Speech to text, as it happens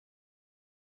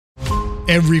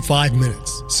Every 5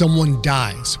 minutes, someone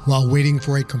dies while waiting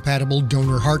for a compatible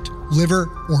donor heart, liver,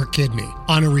 or kidney.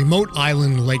 On a remote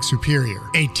island in Lake Superior,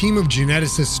 a team of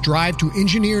geneticists strive to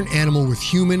engineer an animal with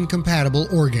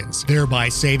human-compatible organs, thereby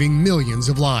saving millions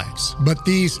of lives. But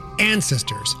these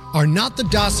ancestors are not the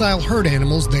docile herd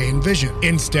animals they envision.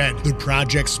 Instead, the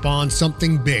project spawns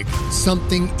something big,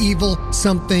 something evil,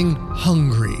 something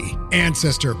hungry.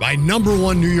 Ancestor by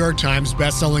 #1 New York Times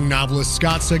bestselling novelist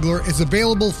Scott Sigler is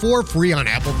available for free on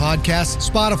Apple Podcasts,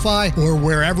 Spotify, or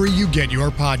wherever you get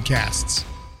your podcasts.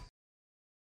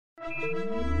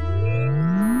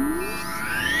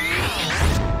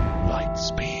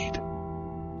 Lightspeed.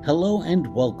 Hello and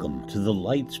welcome to the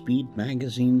Lightspeed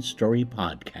Magazine Story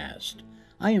Podcast.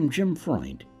 I am Jim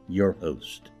Freund, your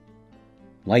host.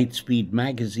 Lightspeed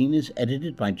Magazine is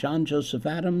edited by John Joseph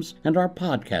Adams, and our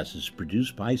podcast is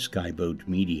produced by Skyboat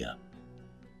Media.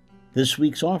 This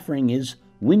week's offering is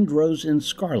Windrose and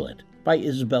Scarlet by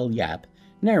Isabel Yap,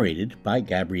 narrated by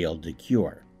Gabrielle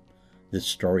DeCure. This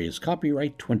story is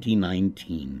copyright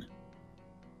 2019.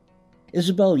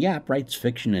 Isabel Yap writes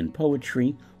fiction and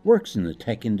poetry, works in the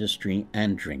tech industry,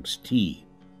 and drinks tea.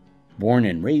 Born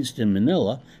and raised in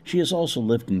Manila, she has also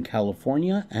lived in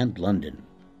California and London.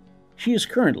 She is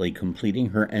currently completing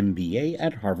her MBA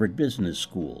at Harvard Business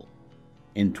School.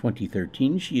 In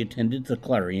 2013, she attended the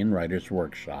Clarion Writers'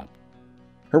 Workshop.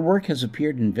 Her work has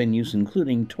appeared in venues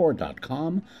including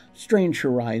Tor.com, Strange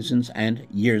Horizons, and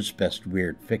Year's Best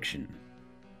Weird Fiction.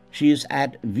 She is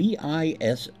at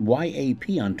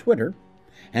VISYAP on Twitter,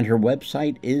 and her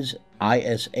website is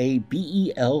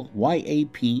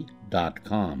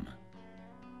isabelyap.com.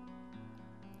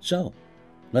 So,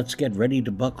 let's get ready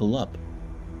to buckle up.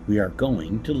 We are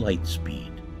going to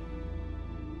Lightspeed.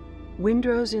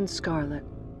 Windrose in Scarlet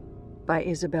by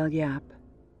Isabel Yap.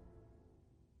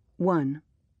 1.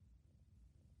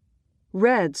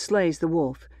 Red slays the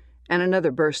wolf, and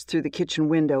another bursts through the kitchen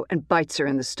window and bites her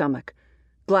in the stomach.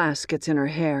 Glass gets in her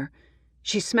hair.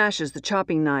 She smashes the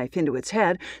chopping knife into its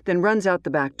head, then runs out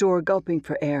the back door, gulping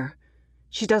for air.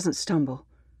 She doesn't stumble.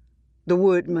 The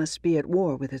wood must be at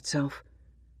war with itself.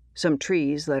 Some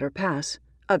trees let her pass.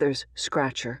 Others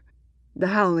scratch her. The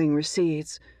howling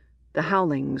recedes, the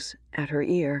howlings at her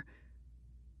ear.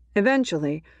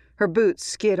 Eventually, her boots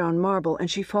skid on marble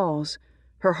and she falls,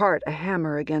 her heart a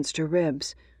hammer against her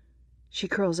ribs. She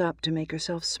curls up to make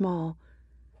herself small.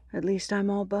 At least I'm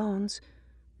all bones.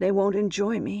 They won't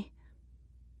enjoy me.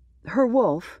 Her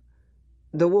wolf,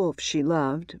 the wolf she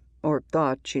loved, or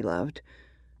thought she loved,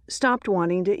 stopped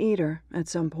wanting to eat her at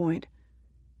some point.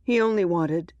 He only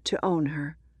wanted to own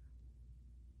her.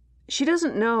 She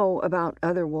doesn't know about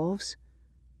other wolves.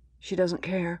 She doesn't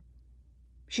care.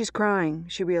 She's crying,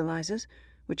 she realizes,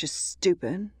 which is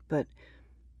stupid, but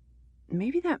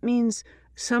maybe that means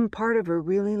some part of her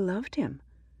really loved him.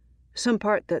 Some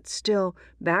part that's still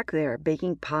back there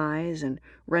baking pies and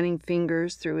running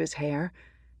fingers through his hair,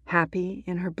 happy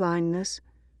in her blindness,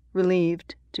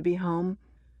 relieved to be home.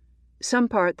 Some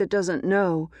part that doesn't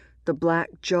know the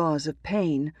black jaws of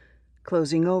pain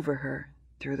closing over her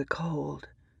through the cold.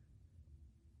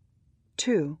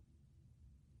 2.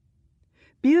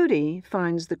 Beauty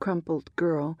finds the crumpled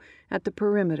girl at the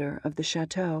perimeter of the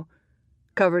chateau,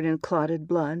 covered in clotted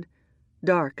blood,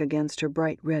 dark against her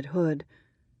bright red hood.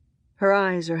 Her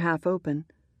eyes are half open,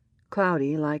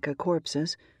 cloudy like a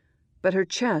corpse's, but her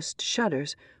chest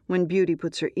shudders when Beauty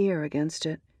puts her ear against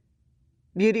it.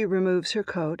 Beauty removes her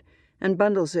coat and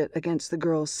bundles it against the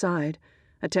girl's side,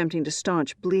 attempting to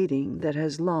staunch bleeding that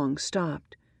has long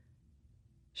stopped.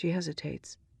 She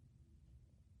hesitates.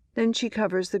 Then she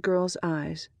covers the girl's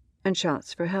eyes and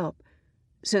shouts for help,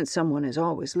 since someone is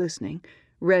always listening,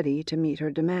 ready to meet her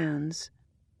demands.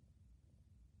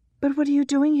 "But what are you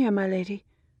doing here, my lady?"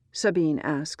 Sabine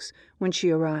asks when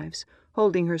she arrives,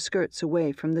 holding her skirts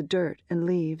away from the dirt and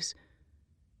leaves.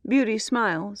 Beauty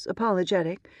smiles,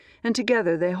 apologetic, and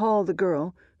together they haul the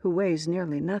girl, who weighs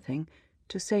nearly nothing,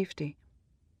 to safety.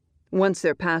 Once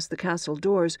they're past the castle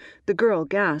doors, the girl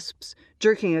gasps,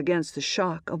 jerking against the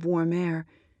shock of warm air.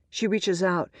 She reaches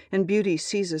out, and Beauty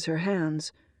seizes her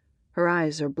hands. Her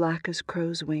eyes are black as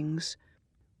crow's wings.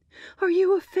 "Are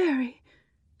you a fairy?"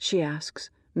 she asks,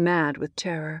 mad with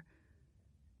terror.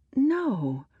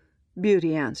 "No,"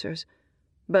 Beauty answers,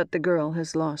 but the girl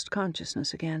has lost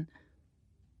consciousness again.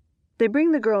 They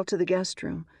bring the girl to the guest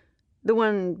room, the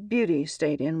one Beauty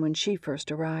stayed in when she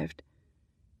first arrived.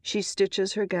 She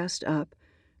stitches her guest up,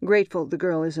 grateful the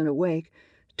girl isn't awake,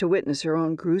 to witness her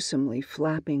own gruesomely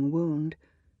flapping wound.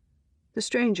 The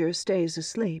stranger stays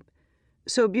asleep,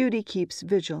 so Beauty keeps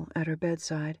vigil at her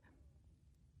bedside.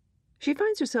 She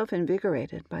finds herself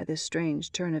invigorated by this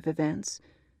strange turn of events.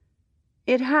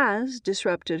 It has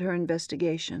disrupted her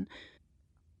investigation,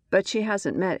 but she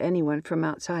hasn't met anyone from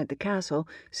outside the castle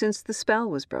since the spell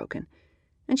was broken,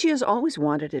 and she has always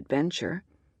wanted adventure,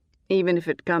 even if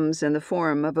it comes in the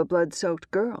form of a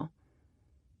blood-soaked girl.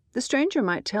 The stranger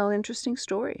might tell interesting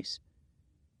stories.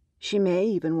 She may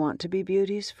even want to be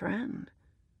Beauty's friend.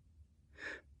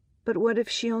 But what if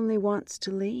she only wants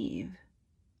to leave?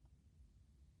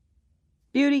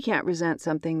 Beauty can't resent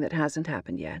something that hasn't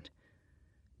happened yet.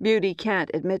 Beauty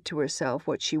can't admit to herself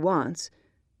what she wants.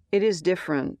 It is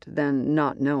different than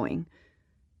not knowing.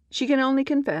 She can only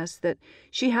confess that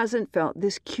she hasn't felt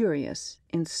this curious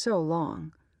in so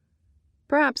long.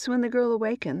 Perhaps when the girl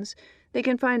awakens, they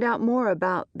can find out more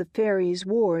about the fairies'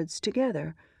 wards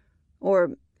together,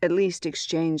 or at least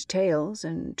exchange tales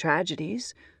and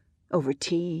tragedies over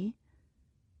tea.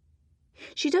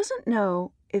 She doesn't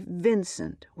know if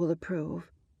Vincent will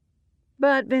approve,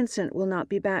 but Vincent will not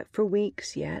be back for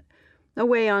weeks yet,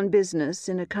 away on business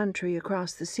in a country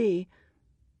across the sea.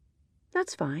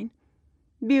 That's fine.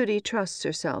 Beauty trusts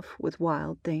herself with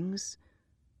wild things,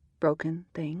 broken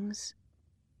things.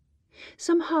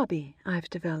 Some hobby I've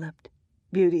developed,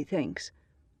 Beauty thinks,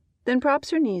 then props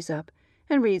her knees up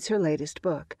and reads her latest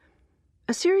book,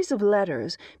 a series of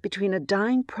letters between a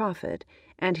dying prophet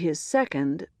and his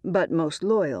second, but most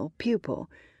loyal, pupil,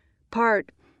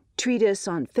 part treatise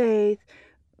on faith,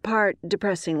 part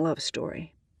depressing love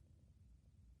story.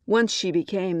 Once she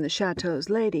became the chateau's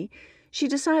lady, she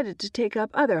decided to take up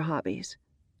other hobbies,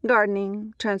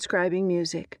 gardening, transcribing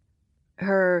music,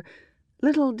 her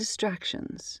little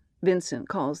distractions, Vincent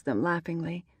calls them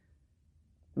laughingly.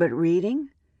 But reading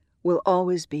will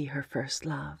always be her first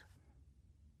love.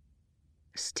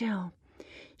 Still,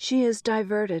 she is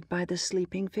diverted by the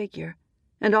sleeping figure,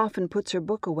 and often puts her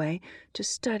book away to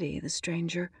study the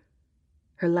stranger,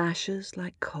 her lashes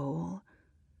like coal,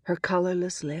 her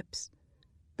colorless lips,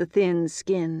 the thin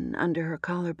skin under her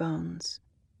collarbones,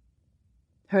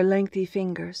 her lengthy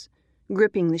fingers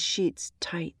gripping the sheets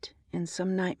tight in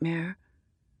some nightmare.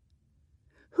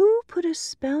 Who put a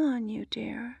spell on you,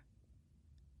 dear?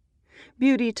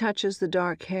 Beauty touches the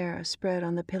dark hair spread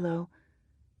on the pillow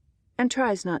and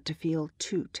tries not to feel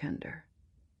too tender.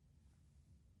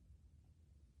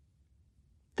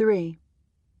 3.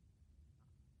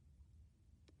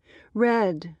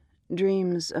 Red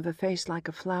dreams of a face like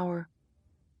a flower,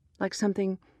 like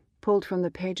something pulled from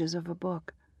the pages of a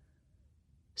book.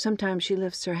 Sometimes she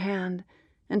lifts her hand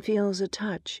and feels a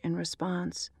touch in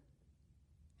response.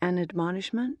 An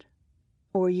admonishment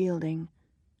or yielding.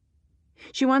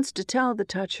 She wants to tell the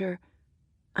toucher,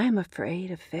 I am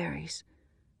afraid of fairies.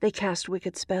 They cast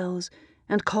wicked spells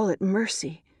and call it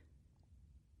mercy.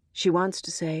 She wants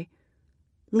to say,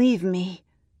 leave me.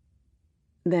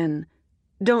 Then,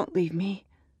 don't leave me.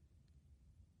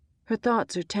 Her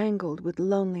thoughts are tangled with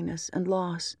loneliness and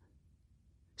loss.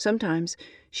 Sometimes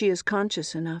she is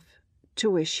conscious enough to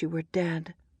wish she were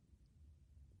dead.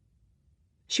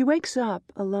 She wakes up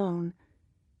alone.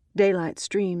 Daylight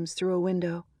streams through a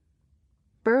window.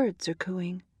 Birds are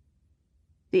cooing.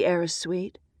 The air is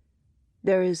sweet.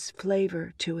 There is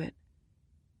flavor to it.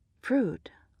 Fruit,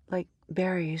 like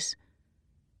berries.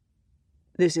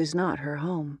 This is not her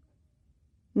home,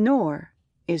 nor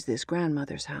is this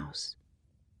grandmother's house.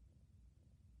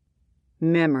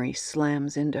 Memory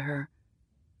slams into her.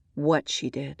 What she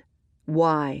did,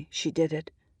 why she did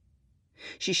it.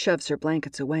 She shoves her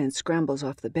blankets away and scrambles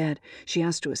off the bed. She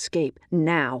has to escape,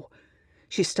 now.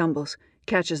 She stumbles,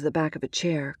 catches the back of a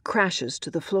chair, crashes to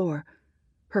the floor.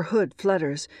 Her hood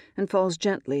flutters and falls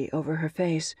gently over her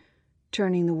face,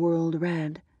 turning the world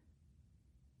red.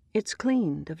 It's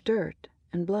cleaned of dirt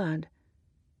and blood.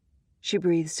 She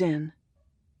breathes in.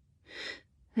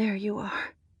 There you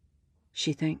are,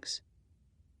 she thinks.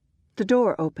 The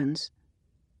door opens.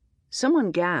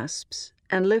 Someone gasps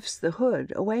and lifts the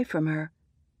hood away from her.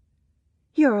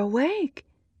 You're awake,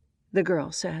 the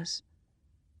girl says.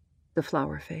 The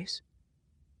flower face.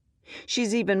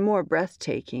 She's even more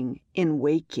breathtaking in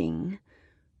waking,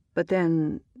 but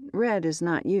then Red is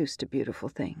not used to beautiful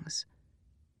things.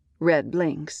 Red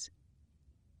blinks.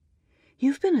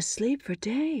 You've been asleep for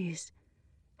days.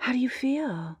 How do you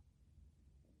feel?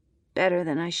 Better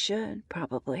than I should,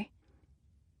 probably.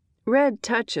 Red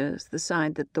touches the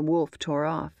side that the wolf tore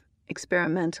off,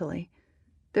 experimentally.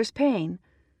 There's pain,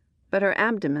 but her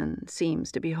abdomen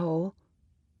seems to be whole.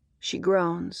 She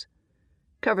groans,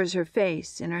 covers her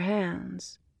face in her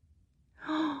hands.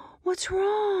 Oh, what's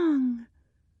wrong?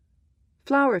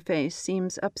 Flowerface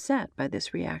seems upset by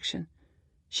this reaction.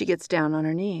 She gets down on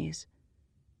her knees.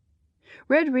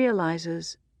 Red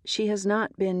realizes she has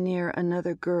not been near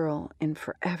another girl in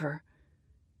forever.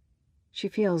 She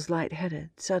feels lightheaded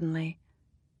suddenly.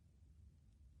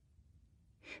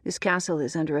 This castle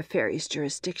is under a fairy's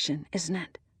jurisdiction, isn't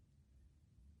it?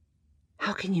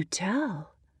 How can you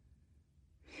tell?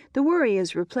 The worry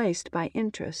is replaced by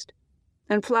interest,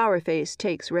 and Flowerface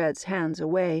takes Red's hands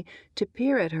away to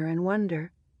peer at her in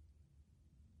wonder.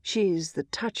 She's the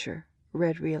toucher,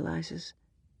 Red realizes.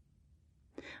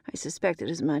 I suspected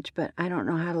as much, but I don't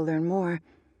know how to learn more.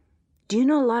 Do you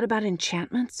know a lot about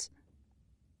enchantments?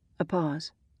 A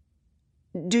pause.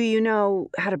 Do you know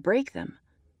how to break them?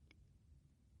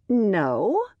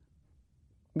 No.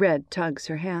 Red tugs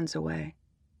her hands away.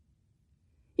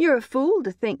 You're a fool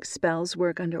to think spells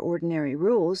work under ordinary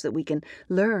rules that we can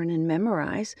learn and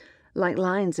memorize, like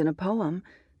lines in a poem.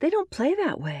 They don't play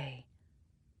that way.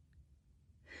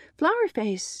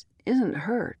 Flowerface isn't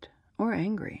hurt or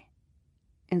angry.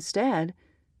 Instead,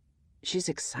 she's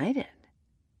excited.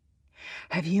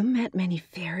 Have you met many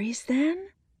fairies, then?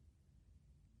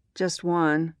 Just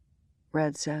one,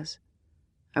 Red says.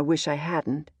 I wish I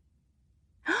hadn't.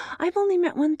 I've only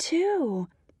met one, too.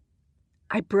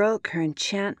 I broke her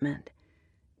enchantment,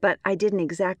 but I didn't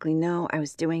exactly know I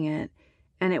was doing it,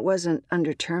 and it wasn't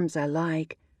under terms I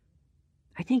like.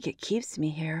 I think it keeps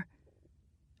me here.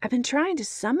 I've been trying to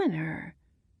summon her.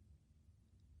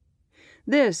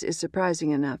 This is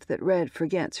surprising enough that Red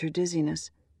forgets her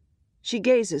dizziness. She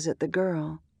gazes at the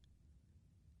girl.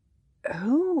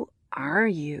 Who are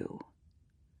you?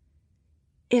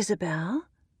 Isabel,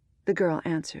 the girl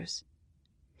answers.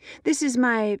 This is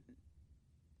my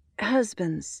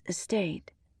husband's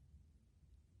estate.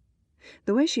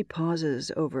 The way she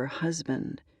pauses over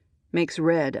husband makes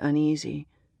Red uneasy.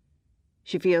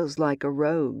 She feels like a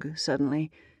rogue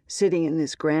suddenly, sitting in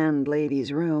this grand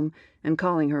lady's room and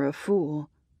calling her a fool.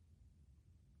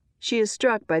 She is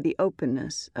struck by the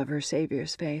openness of her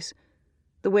savior's face,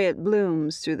 the way it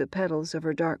blooms through the petals of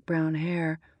her dark brown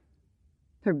hair,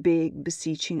 her big,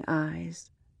 beseeching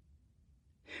eyes.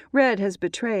 Red has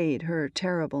betrayed her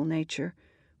terrible nature,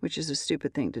 which is a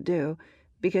stupid thing to do,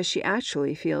 because she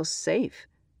actually feels safe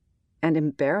and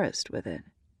embarrassed with it.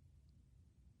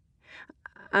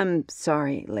 I'm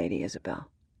sorry, Lady Isabel,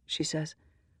 she says.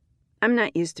 I'm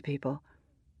not used to people.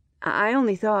 I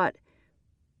only thought...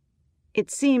 It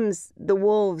seems the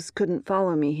wolves couldn't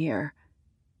follow me here.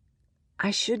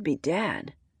 I should be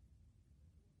dead.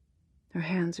 Her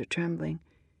hands are trembling.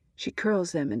 She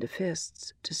curls them into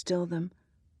fists to still them.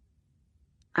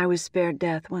 I was spared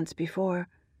death once before,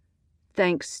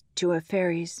 thanks to a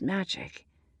fairy's magic.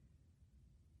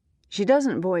 She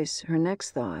doesn't voice her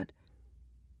next thought.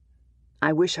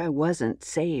 I wish I wasn't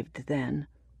saved then,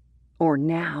 or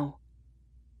now.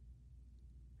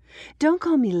 Don't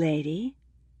call me lady.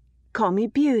 Call me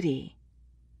Beauty.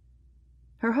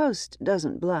 Her host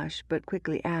doesn't blush, but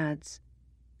quickly adds,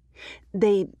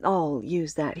 They all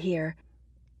use that here.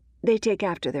 They take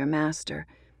after their master.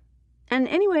 And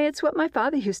anyway, it's what my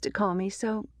father used to call me,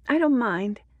 so I don't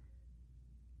mind.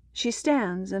 She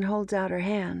stands and holds out her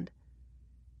hand.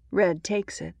 Red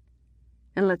takes it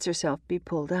and lets herself be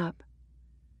pulled up.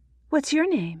 What's your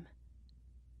name?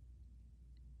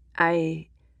 I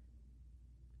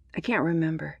can't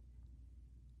remember.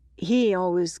 He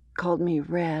always called me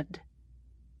Red.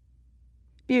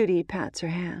 Beauty pats her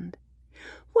hand.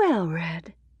 Well,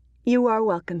 Red, you are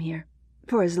welcome here,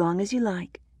 for as long as you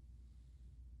like.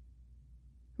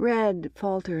 Red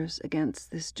falters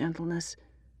against this gentleness.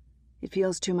 It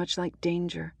feels too much like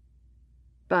danger.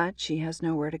 But she has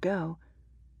nowhere to go.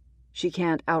 She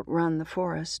can't outrun the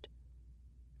forest.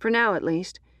 For now, at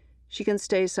least, she can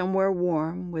stay somewhere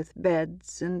warm with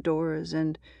beds and doors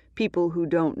and people who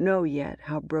don't know yet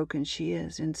how broken she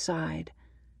is inside.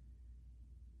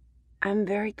 I'm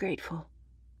very grateful,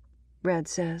 Red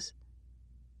says.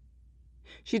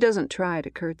 She doesn't try to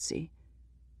curtsy.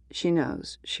 She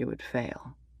knows she would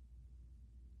fail.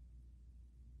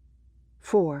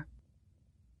 4.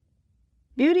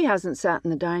 Beauty hasn't sat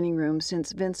in the dining room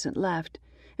since Vincent left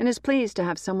and is pleased to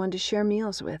have someone to share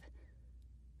meals with.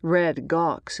 Red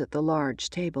gawks at the large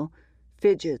table,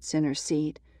 fidgets in her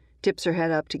seat, tips her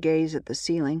head up to gaze at the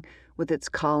ceiling with its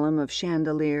column of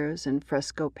chandeliers and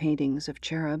fresco paintings of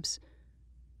cherubs.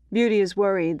 Beauty is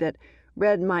worried that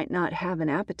Red might not have an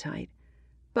appetite,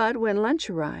 but when lunch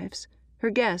arrives, her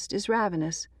guest is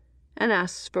ravenous and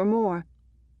asks for more,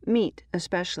 meat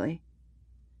especially.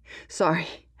 Sorry,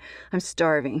 I'm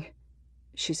starving,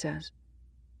 she says.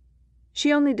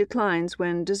 She only declines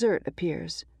when dessert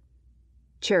appears.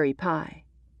 Cherry pie,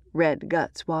 red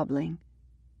guts wobbling.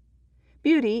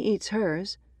 Beauty eats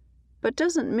hers, but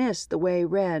doesn't miss the way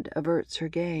Red averts her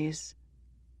gaze.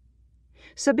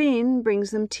 Sabine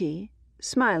brings them tea,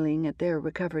 smiling at their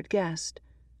recovered guest.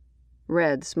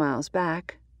 Red smiles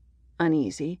back,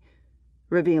 uneasy,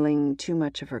 revealing too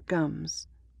much of her gums.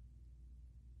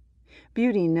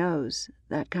 Beauty knows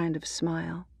that kind of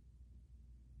smile.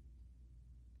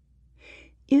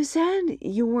 You said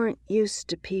you weren't used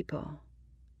to people,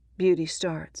 Beauty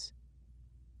starts.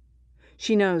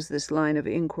 She knows this line of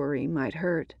inquiry might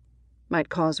hurt, might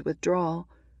cause withdrawal,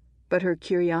 but her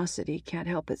curiosity can't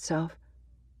help itself.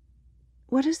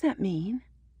 What does that mean?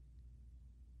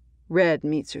 Red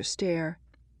meets her stare.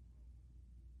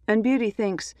 And Beauty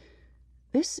thinks,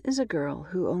 this is a girl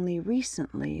who only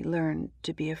recently learned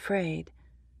to be afraid.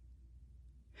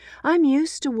 I'm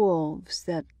used to wolves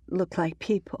that look like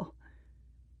people.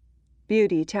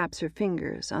 Beauty taps her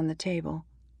fingers on the table.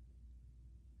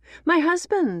 My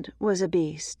husband was a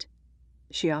beast,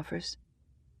 she offers.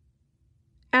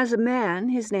 As a man,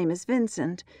 his name is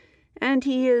Vincent, and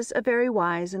he is a very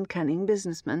wise and cunning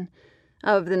businessman,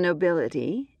 of the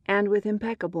nobility and with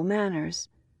impeccable manners.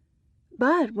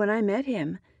 But when I met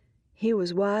him, he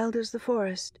was wild as the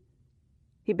forest.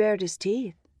 He bared his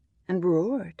teeth and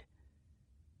roared.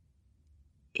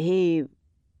 He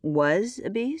was a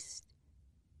beast?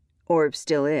 Or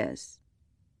still is?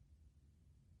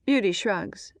 Beauty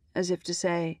shrugs, as if to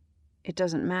say, it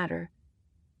doesn't matter.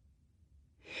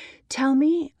 Tell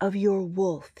me of your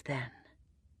wolf, then.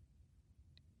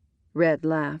 Red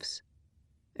laughs,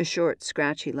 a short,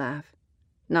 scratchy laugh,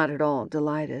 not at all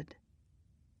delighted.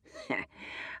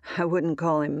 I wouldn't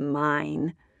call him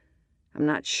mine. I'm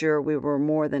not sure we were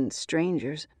more than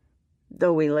strangers,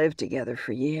 though we lived together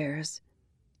for years.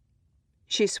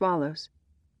 She swallows.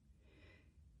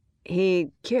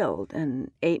 He killed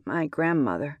and ate my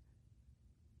grandmother.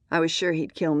 I was sure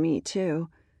he'd kill me, too,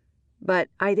 but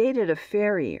I dated a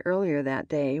fairy earlier that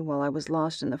day while I was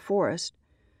lost in the forest,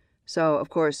 so, of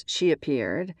course, she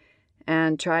appeared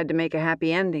and tried to make a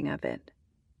happy ending of it.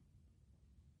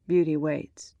 Beauty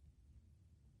waits.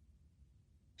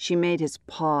 She made his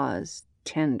paws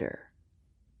tender.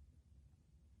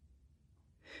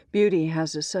 Beauty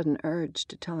has a sudden urge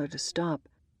to tell her to stop,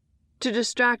 to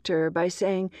distract her by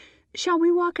saying, shall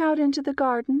we walk out into the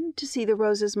garden to see the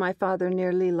roses my father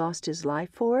nearly lost his life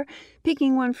for,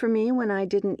 picking one for me when I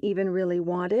didn't even really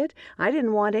want it? I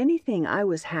didn't want anything. I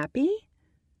was happy.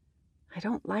 I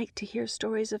don't like to hear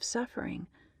stories of suffering.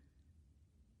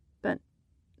 But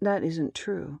that isn't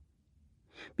true.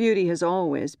 Beauty has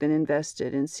always been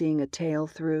invested in seeing a tale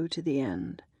through to the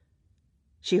end.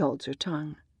 She holds her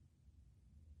tongue.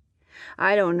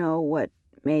 I don't know what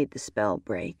made the spell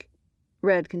break,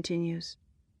 Red continues.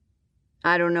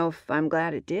 I don't know if I'm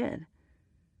glad it did.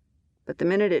 But the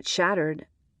minute it shattered,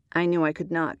 I knew I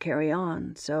could not carry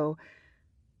on, so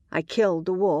I killed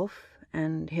the wolf,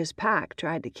 and his pack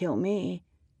tried to kill me.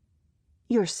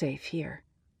 You're safe here,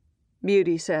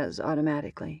 Beauty says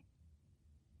automatically.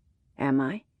 Am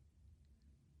I?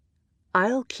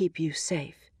 I'll keep you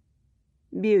safe,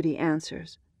 Beauty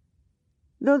answers,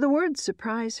 though the words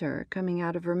surprise her coming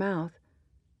out of her mouth.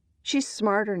 She's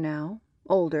smarter now,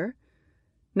 older,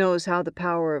 knows how the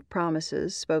power of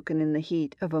promises spoken in the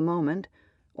heat of a moment,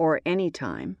 or any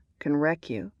time, can wreck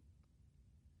you,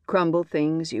 crumble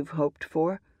things you've hoped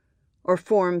for, or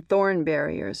form thorn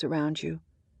barriers around you,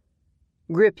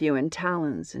 grip you in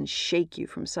talons and shake you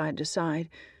from side to side,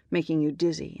 making you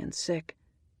dizzy and sick.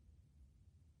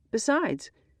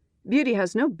 Besides, Beauty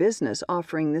has no business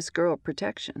offering this girl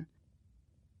protection.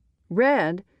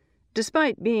 Red,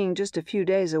 despite being just a few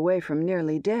days away from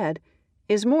nearly dead,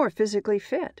 is more physically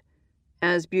fit,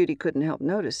 as Beauty couldn't help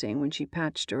noticing when she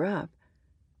patched her up.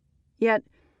 Yet,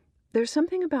 there's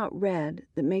something about Red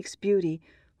that makes Beauty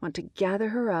want to gather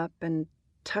her up and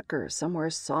tuck her somewhere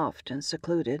soft and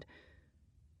secluded,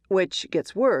 which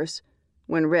gets worse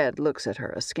when Red looks at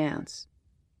her askance.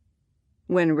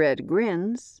 When Red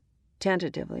grins,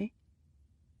 tentatively,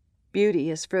 Beauty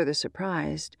is further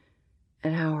surprised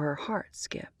at how her heart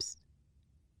skips.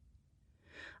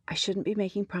 I shouldn't be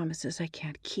making promises I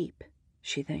can't keep,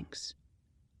 she thinks.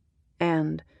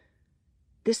 And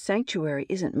this sanctuary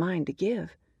isn't mine to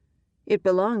give. It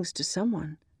belongs to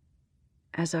someone,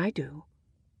 as I do.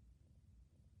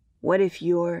 What if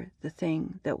you're the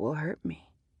thing that will hurt me?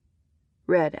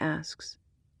 Red asks.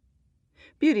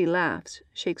 Beauty laughs,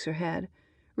 shakes her head,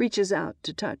 reaches out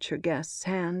to touch her guest's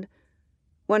hand,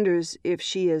 wonders if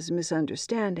she is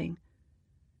misunderstanding,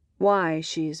 why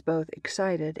she's both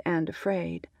excited and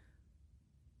afraid.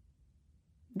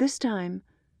 This time,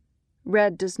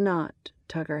 Red does not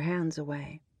tug her hands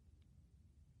away.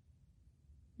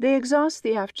 They exhaust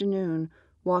the afternoon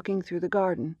walking through the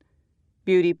garden.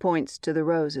 Beauty points to the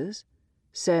roses,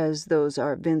 says those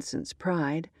are Vincent's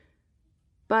pride,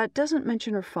 but doesn't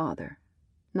mention her father,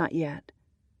 not yet.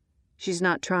 She's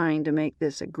not trying to make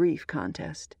this a grief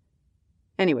contest.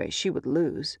 Anyway, she would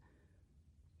lose.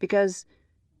 Because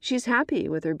she's happy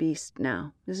with her beast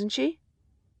now, isn't she?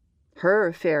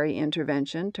 Her fairy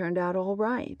intervention turned out all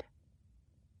right.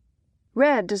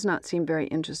 Red does not seem very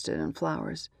interested in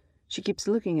flowers. She keeps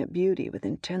looking at Beauty with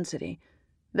intensity,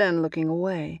 then looking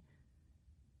away.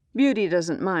 Beauty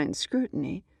doesn't mind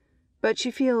scrutiny, but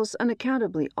she feels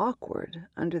unaccountably awkward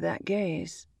under that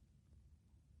gaze.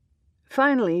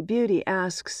 Finally, Beauty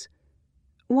asks,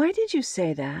 "Why did you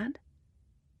say that?"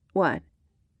 "What?"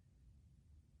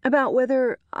 "About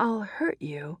whether I'll hurt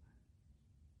you."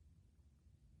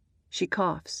 She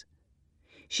coughs.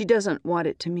 She doesn't want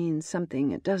it to mean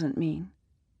something it doesn't mean.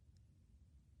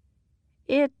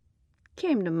 "It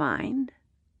came to mind,"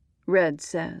 Red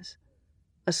says,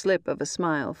 a slip of a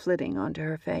smile flitting onto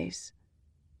her face,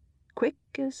 quick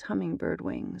as hummingbird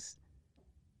wings.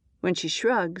 When she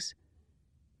shrugs,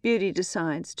 Beauty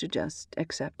decides to just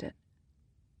accept it.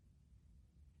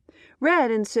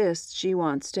 Red insists she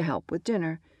wants to help with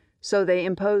dinner, so they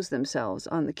impose themselves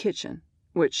on the kitchen,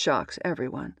 which shocks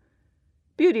everyone.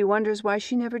 Beauty wonders why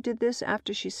she never did this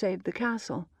after she saved the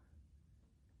castle.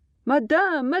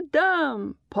 "Madame,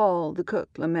 madame," Paul the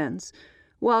cook laments,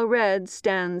 while Red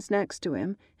stands next to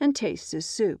him and tastes his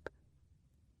soup.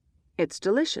 It's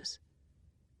delicious,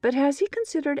 but has he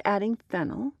considered adding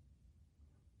fennel?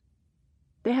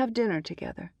 They have dinner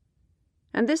together,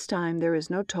 and this time there is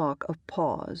no talk of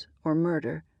paws or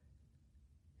murder.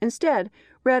 Instead,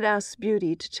 Red asks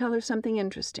Beauty to tell her something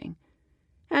interesting,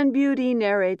 and Beauty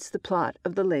narrates the plot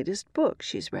of the latest book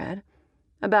she's read,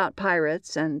 about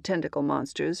pirates and tentacle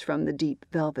monsters from the deep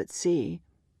velvet sea.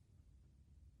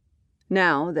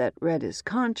 Now that Red is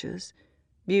conscious,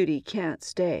 Beauty can't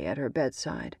stay at her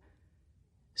bedside.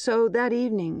 So that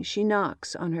evening she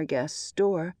knocks on her guest's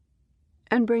door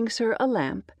and brings her a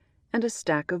lamp and a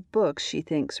stack of books she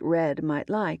thinks Red might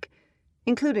like,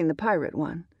 including the pirate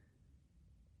one.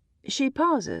 She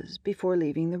pauses before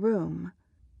leaving the room.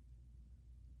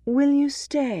 "Will you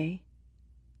stay?"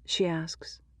 she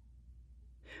asks.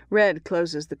 Red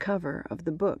closes the cover of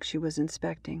the book she was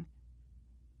inspecting.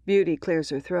 Beauty clears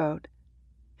her throat.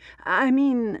 "I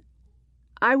mean,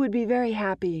 I would be very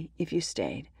happy if you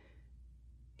stayed.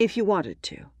 If you wanted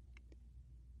to."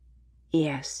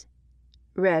 "Yes,"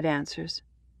 Red answers.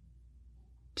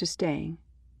 To staying.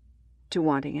 To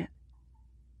wanting it.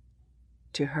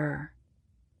 To her.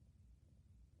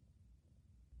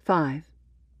 5.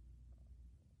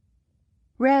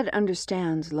 Red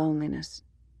understands loneliness.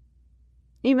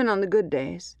 Even on the good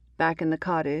days, back in the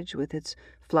cottage with its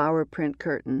flower print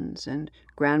curtains and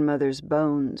grandmother's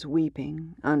bones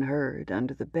weeping, unheard,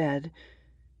 under the bed,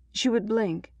 she would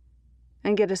blink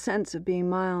and get a sense of being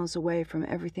miles away from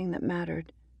everything that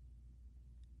mattered.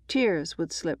 Tears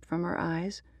would slip from her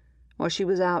eyes while she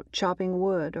was out chopping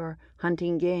wood or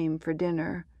hunting game for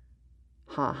dinner.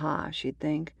 "Ha ha," she'd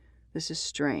think, "this is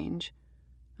strange.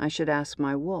 I should ask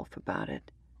my wolf about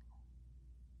it."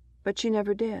 But she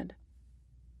never did.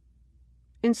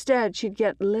 Instead, she'd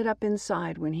get lit up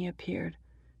inside when he appeared,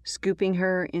 scooping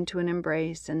her into an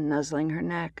embrace and nuzzling her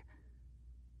neck.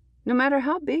 No matter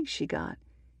how big she got,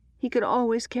 he could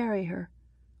always carry her.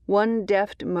 One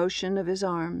deft motion of his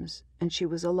arms, and she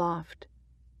was aloft.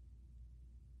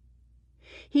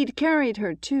 He'd carried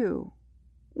her, too,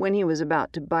 when he was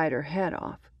about to bite her head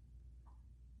off.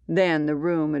 Then the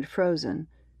room had frozen,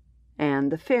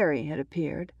 and the fairy had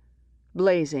appeared,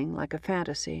 blazing like a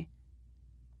fantasy.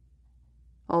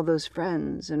 All those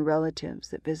friends and relatives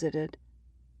that visited,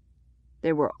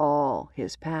 they were all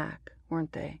his pack,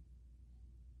 weren't they?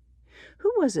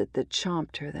 Who was it that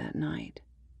chomped her that night?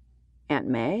 Aunt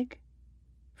Meg?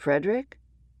 Frederick?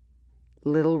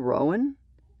 Little Rowan?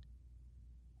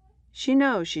 She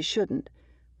knows she shouldn't,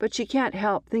 but she can't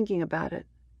help thinking about it,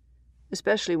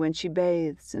 especially when she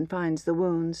bathes and finds the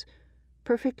wounds,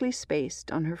 perfectly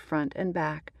spaced on her front and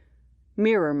back,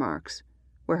 mirror marks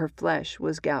where her flesh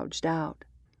was gouged out.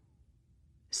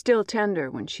 Still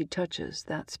tender when she touches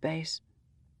that space.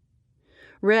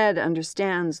 Red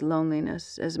understands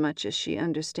loneliness as much as she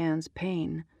understands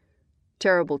pain,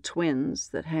 terrible twins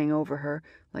that hang over her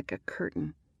like a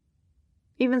curtain.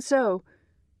 Even so,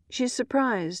 she's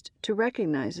surprised to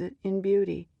recognize it in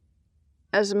Beauty,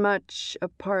 as much a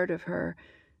part of her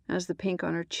as the pink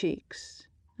on her cheeks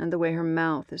and the way her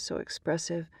mouth is so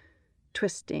expressive,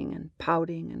 twisting and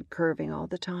pouting and curving all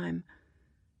the time.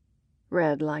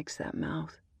 Red likes that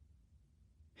mouth.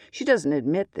 She doesn't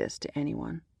admit this to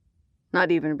anyone,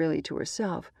 not even really to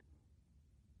herself,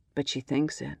 but she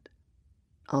thinks it.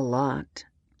 A lot.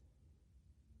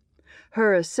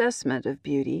 Her assessment of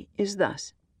Beauty is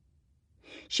thus.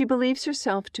 She believes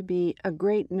herself to be a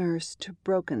great nurse to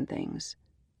broken things.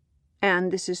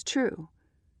 And this is true.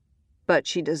 But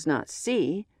she does not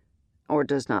see, or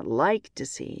does not like to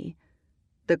see,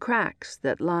 the cracks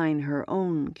that line her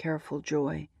own careful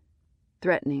joy,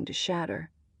 threatening to shatter.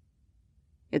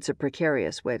 It's a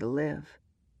precarious way to live.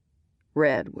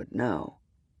 Red would know.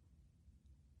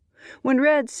 When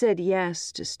Red said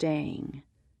yes to staying,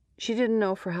 she didn't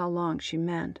know for how long she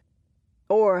meant,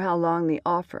 or how long the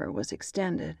offer was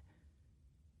extended.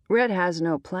 Red has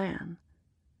no plan.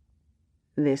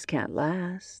 This can't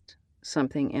last,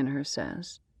 something in her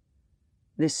says.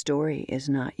 This story is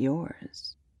not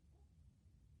yours.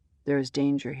 There is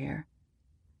danger here.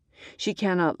 She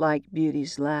cannot like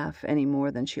Beauty's laugh any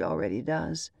more than she already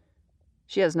does.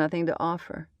 She has nothing to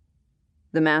offer.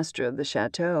 The master of the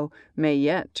chateau may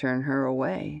yet turn her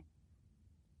away.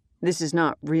 This is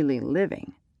not really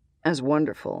living, as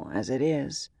wonderful as it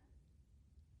is.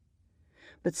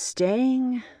 But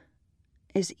staying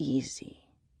is easy.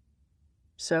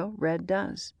 So Red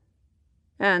does,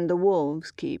 and the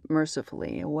wolves keep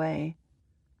mercifully away.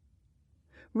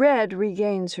 Red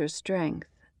regains her strength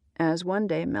as one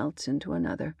day melts into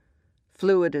another,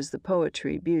 fluid as the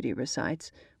poetry Beauty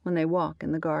recites when they walk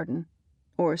in the garden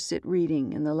or sit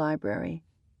reading in the library.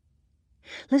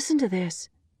 "Listen to this,"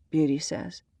 Beauty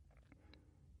says.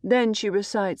 Then she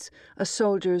recites a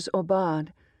soldier's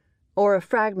aubade, or a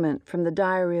fragment from the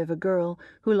diary of a girl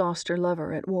who lost her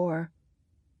lover at war.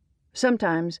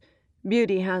 Sometimes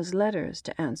Beauty has letters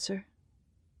to answer.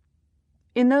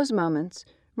 In those moments,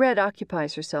 Red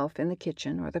occupies herself in the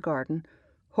kitchen or the garden,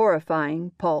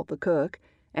 horrifying Paul the cook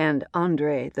and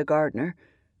André the gardener,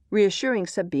 reassuring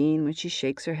Sabine when she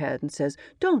shakes her head and says,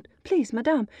 "Don't, please,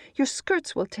 madame, your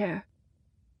skirts will tear."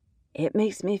 "It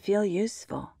makes me feel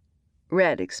useful,"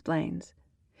 Red explains,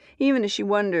 even as she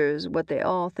wonders what they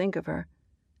all think of her,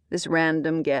 this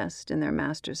random guest in their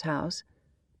master's house,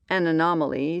 an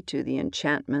anomaly to the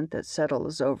enchantment that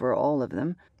settles over all of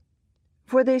them,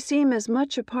 for they seem as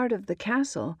much a part of the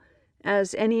castle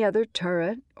as any other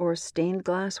turret or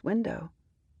stained-glass window,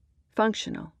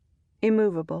 functional,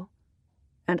 immovable,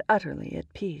 and utterly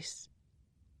at peace.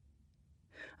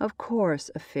 Of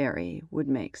course a fairy would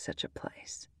make such a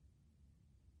place.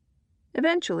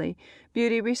 Eventually,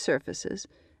 Beauty resurfaces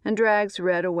and drags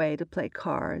Red away to play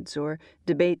cards or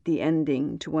debate the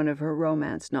ending to one of her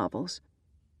romance novels.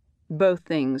 Both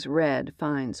things Red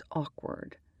finds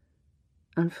awkward,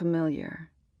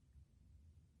 unfamiliar.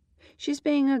 She's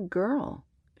being a girl,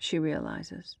 she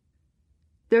realizes.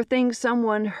 They're things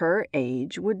someone her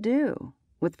age would do,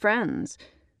 with friends,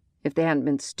 if they hadn't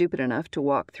been stupid enough to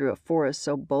walk through a forest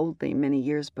so boldly many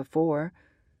years before,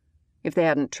 if they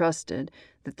hadn't trusted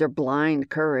that their blind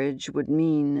courage would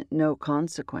mean no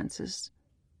consequences.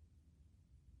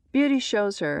 Beauty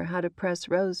shows her how to press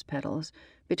rose petals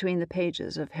between the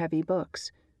pages of heavy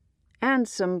books, and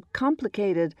some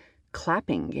complicated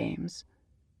clapping games.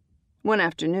 One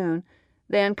afternoon,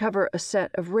 they uncover a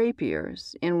set of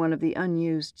rapiers in one of the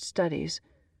unused studies,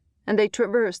 and they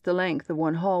traverse the length of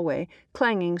one hallway,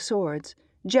 clanging swords,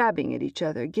 jabbing at each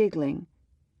other, giggling.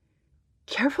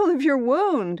 "Careful of your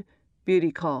wound,"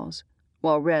 Beauty calls,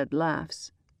 while Red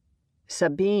laughs.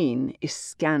 Sabine is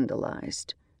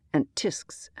scandalized and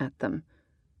tisks at them.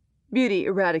 Beauty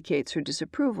eradicates her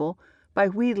disapproval by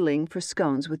wheedling for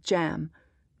scones with jam,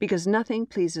 because nothing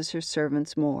pleases her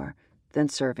servants more than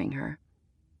serving her.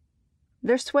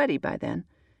 They're sweaty by then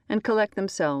and collect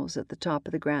themselves at the top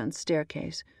of the grand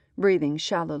staircase, breathing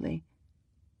shallowly.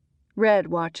 Red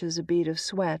watches a bead of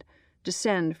sweat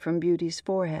descend from Beauty's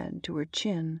forehead to her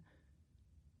chin.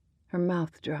 Her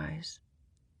mouth dries.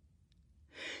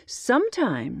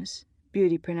 "Sometimes,"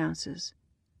 Beauty pronounces,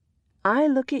 "I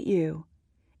look at you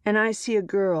and I see a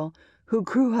girl who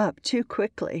grew up too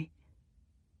quickly."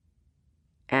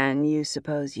 "And you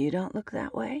suppose you don't look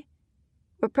that way?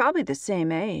 We're probably the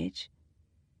same age.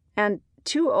 And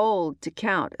too old to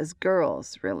count as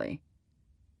girls, really."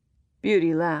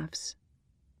 Beauty laughs.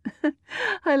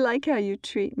 "I like how you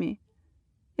treat me.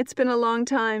 It's been a long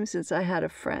time since I had a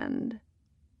friend."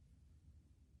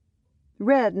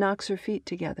 Red knocks her feet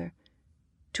together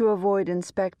to avoid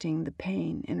inspecting the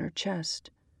pain in her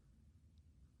chest.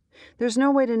 There's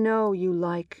no way to know you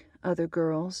like other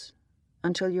girls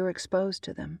until you're exposed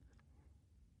to them.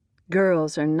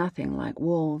 Girls are nothing like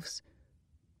wolves,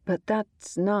 but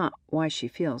that's not why she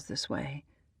feels this way.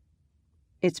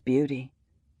 It's Beauty.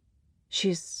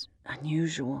 She's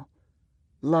unusual,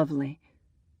 lovely,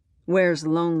 wears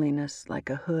loneliness like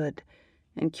a hood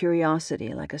and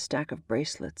curiosity like a stack of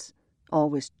bracelets,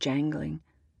 always jangling.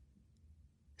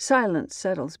 Silence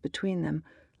settles between them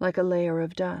like a layer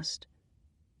of dust.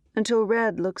 until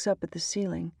Red looks up at the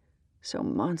ceiling, so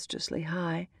monstrously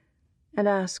high, and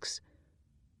asks,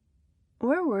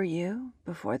 "Where were you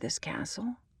before this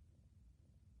castle?"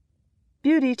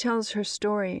 Beauty tells her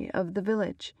story of the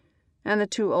village, and the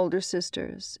 2 older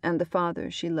sisters, and the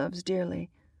father she loves dearly,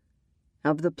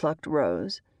 of the plucked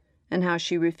rose, and how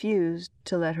she refused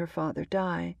to let her father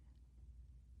die.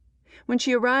 When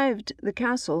she arrived, the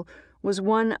castle was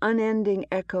one unending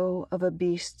echo of a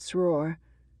beast's roar,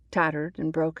 tattered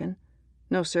and broken.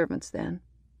 No servants then,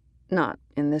 not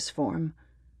in this form.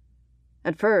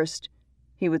 At first,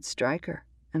 he would strike her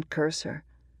and curse her,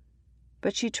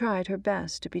 but she tried her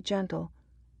best to be gentle.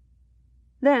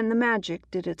 Then the magic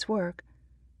did its work,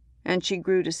 and she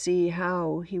grew to see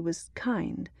how he was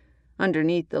kind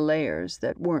underneath the layers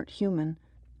that weren't human.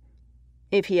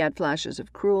 If he had flashes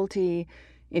of cruelty,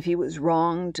 if he was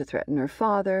wrong to threaten her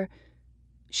father,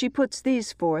 she puts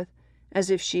these forth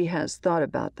as if she has thought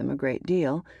about them a great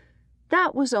deal.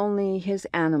 That was only his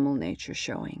animal nature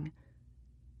showing.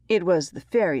 It was the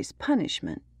fairy's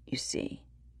punishment, you see.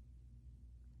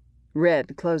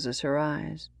 Red closes her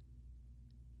eyes.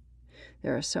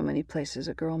 There are so many places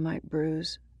a girl might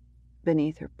bruise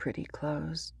beneath her pretty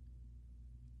clothes.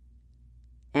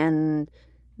 And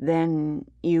then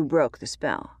you broke the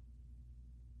spell.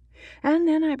 And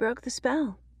then I broke the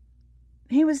spell.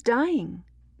 He was dying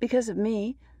because of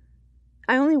me.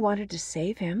 I only wanted to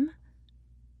save him.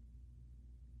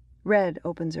 Red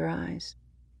opens her eyes.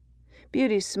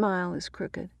 Beauty's smile is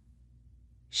crooked.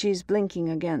 She's blinking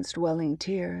against welling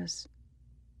tears.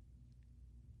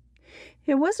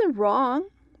 It wasn't wrong,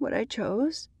 what I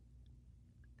chose.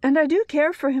 And I do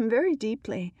care for him very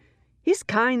deeply. He's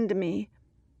kind to me.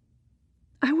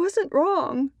 I wasn't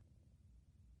wrong.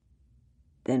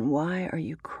 Then why are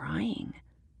you crying?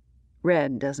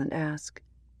 Red doesn't ask.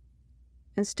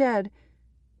 Instead,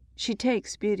 she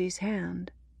takes Beauty's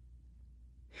hand.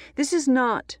 This is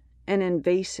not an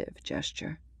invasive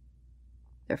gesture.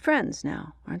 They're friends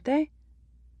now, aren't they?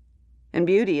 And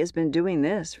Beauty has been doing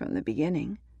this from the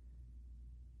beginning.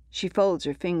 She folds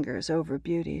her fingers over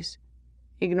Beauty's,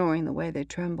 ignoring the way they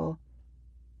tremble.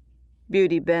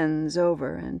 Beauty bends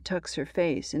over and tucks her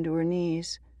face into her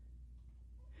knees.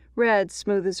 Red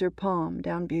smoothes her palm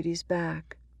down Beauty's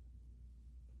back.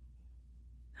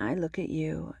 I look at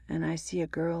you, and I see a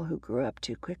girl who grew up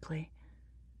too quickly.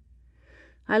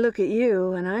 I look at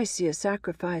you, and I see a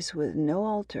sacrifice with no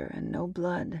altar and no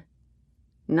blood.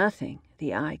 Nothing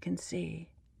the eye can see.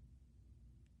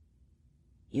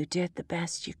 You did the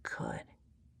best you could,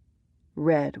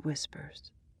 Red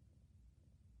whispers.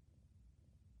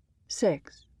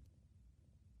 6.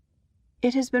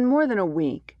 It has been more than a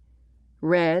week.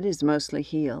 Red is mostly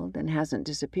healed and hasn't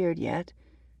disappeared yet,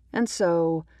 and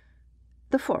so,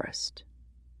 the forest,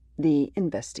 the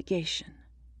investigation.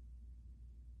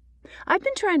 I've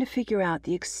been trying to figure out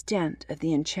the extent of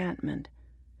the enchantment.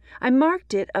 I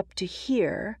marked it up to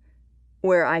here,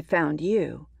 where I found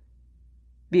you.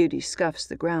 Beauty scuffs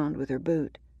the ground with her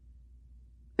boot.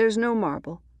 There's no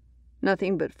marble,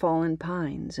 nothing but fallen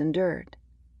pines and dirt.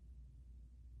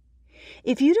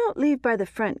 If you don't leave by the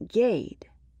front gate,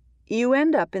 you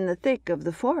end up in the thick of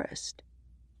the forest.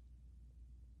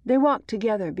 They walk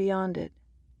together beyond it,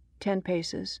 10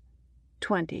 paces,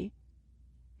 20,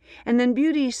 and then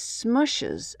Beauty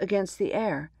smushes against the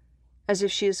air, as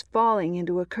if she is falling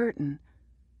into a curtain.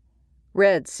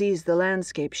 Red sees the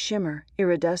landscape shimmer,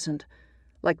 iridescent,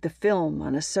 like the film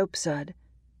on a soapsud.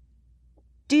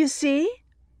 Do you see?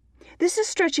 This is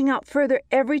stretching out further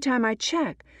every time I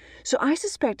check, so I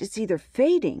suspect it's either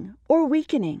fading or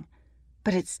weakening,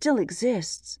 but it still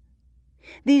exists.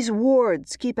 These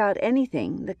wards keep out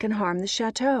anything that can harm the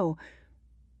chateau,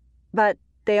 but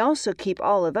they also keep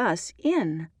all of us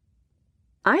in.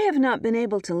 I have not been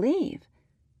able to leave,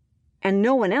 and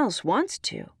no one else wants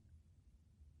to.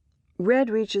 Red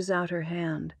reaches out her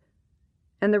hand,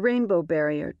 and the rainbow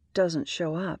barrier doesn't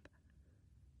show up.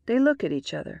 They look at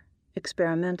each other,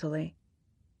 experimentally.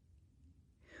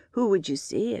 Who would you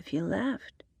see if you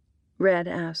left? Red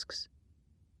asks.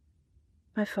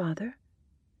 My father.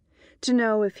 To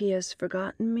know if he has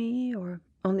forgotten me or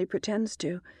only pretends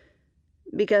to,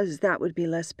 because that would be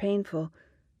less painful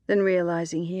than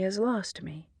realizing he has lost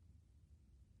me.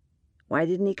 Why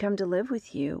didn't he come to live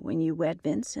with you when you wed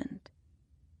Vincent?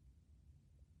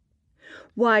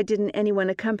 Why didn't anyone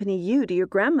accompany you to your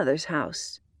grandmother's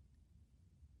house?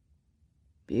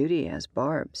 Beauty has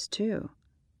barbs, too.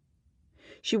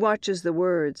 She watches the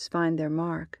words find their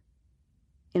mark,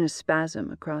 in a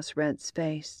spasm across Red's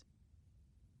face.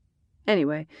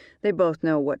 Anyway, they both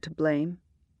know what to blame.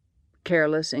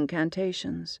 Careless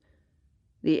incantations,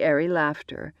 the airy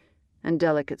laughter, and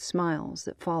delicate smiles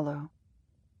that follow.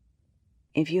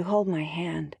 "If you hold my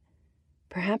hand,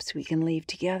 perhaps we can leave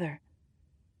together."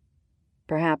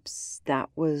 Perhaps that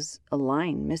was a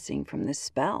line missing from this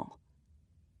spell.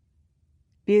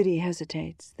 Beauty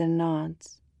hesitates, then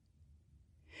nods.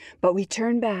 "But we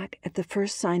turn back at the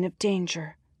first sign of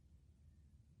danger.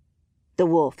 The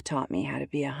wolf taught me how to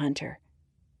be a hunter."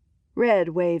 Red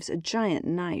waves a giant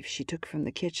knife she took from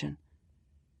the kitchen.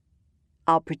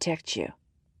 "I'll protect you."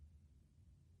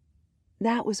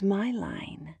 "That was my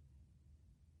line."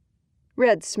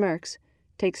 Red smirks,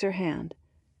 takes her hand,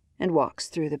 and walks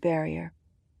through the barrier.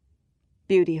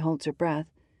 Beauty holds her breath,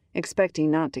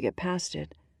 expecting not to get past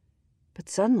it, but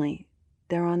suddenly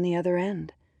they're on the other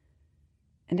end,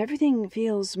 and everything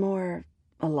feels more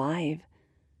alive.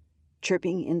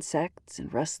 Chirping insects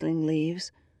and rustling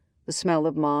leaves, the smell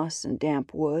of moss and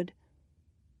damp wood.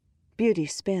 Beauty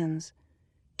spins,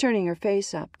 turning her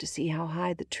face up to see how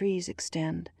high the trees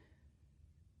extend.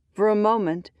 For a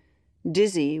moment,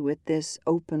 dizzy with this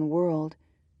open world,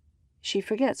 she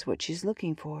forgets what she's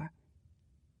looking for.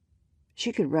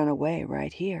 She could run away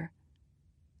right here,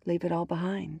 leave it all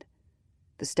behind.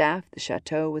 The staff, the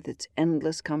chateau with its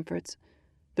endless comforts,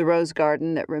 the rose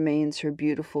garden that remains her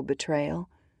beautiful betrayal,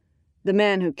 the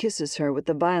man who kisses her with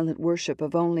the violent worship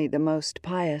of only the most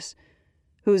pious,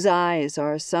 whose eyes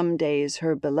are some days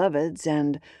her beloved's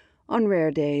and, on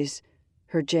rare days,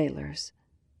 her jailers.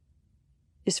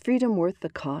 Is freedom worth the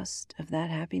cost of that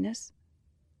happiness?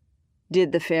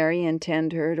 Did the fairy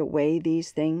intend her to weigh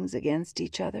these things against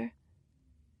each other?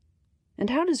 And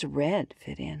how does Red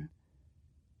fit in?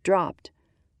 Dropped,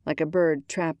 like a bird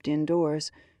trapped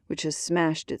indoors, which has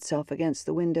smashed itself against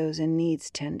the windows and needs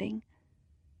tending.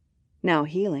 Now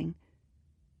healing,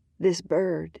 this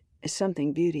bird is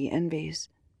something Beauty envies.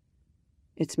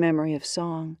 Its memory of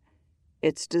song,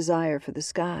 its desire for the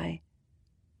sky.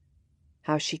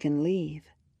 How she can leave,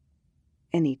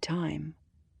 any time.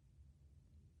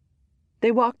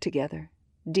 They walk together,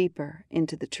 deeper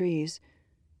into the trees,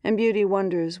 and Beauty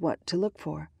wonders what to look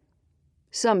for.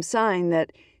 Some sign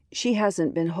that she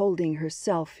hasn't been holding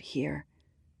herself here.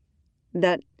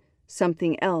 That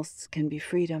something else can be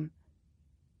freedom.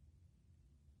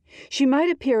 "She might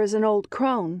appear as an old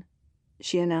crone,"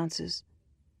 she announces.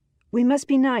 "We must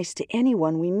be nice to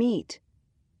anyone we meet."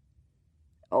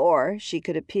 "Or she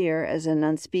could appear as an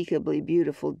unspeakably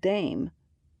beautiful dame,"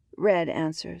 Red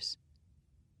answers.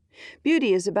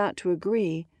 Beauty is about to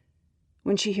agree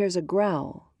when she hears a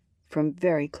growl from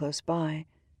very close by.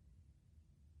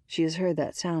 She has heard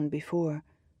that sound before,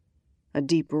 a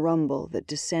deep rumble that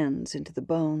descends into the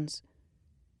bones.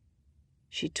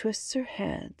 She twists her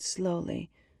head slowly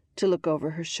to look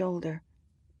over her shoulder.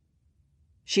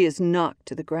 She is knocked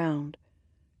to the ground.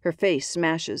 Her face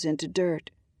smashes into dirt.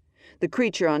 The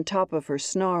creature on top of her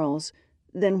snarls,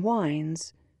 then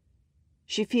whines.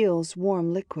 She feels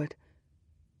warm liquid.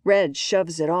 Red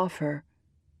shoves it off her.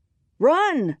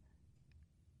 "Run!"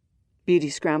 Beauty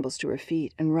scrambles to her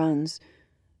feet and runs.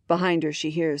 Behind her she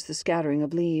hears the scattering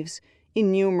of leaves,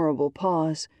 innumerable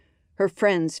paws, her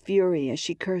friend's fury as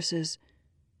she curses.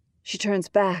 She turns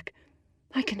back.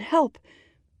 "I can help."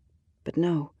 But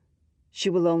no, she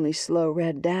will only slow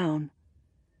Red down.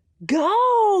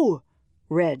 "Go!"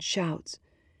 Red shouts,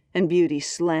 and Beauty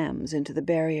slams into the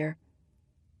barrier.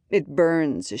 It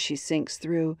burns as she sinks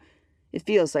through. It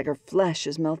feels like her flesh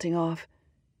is melting off.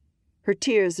 Her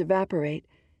tears evaporate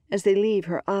as they leave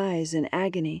her eyes in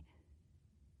agony.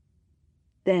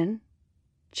 Then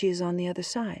she is on the other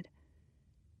side,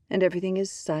 and everything is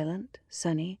silent,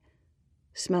 sunny,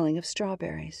 smelling of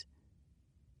strawberries.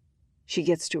 She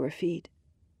gets to her feet.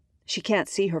 She can't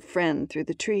see her friend through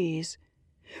the trees.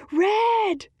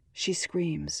 "Red!" she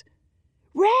screams.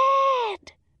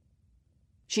 "Red!"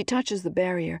 She touches the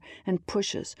barrier and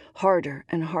pushes harder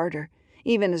and harder,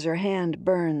 even as her hand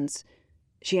burns.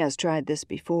 She has tried this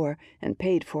before and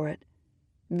paid for it.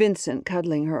 Vincent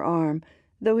cuddling her arm,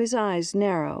 though his eyes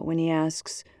narrow when he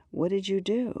asks, "What did you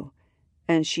do?"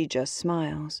 And she just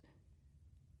smiles.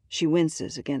 She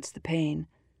winces against the pain,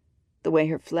 the way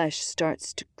her flesh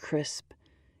starts to crisp,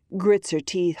 grits her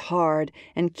teeth hard,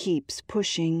 and keeps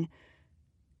pushing.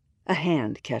 A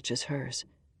hand catches hers.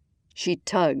 She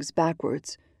tugs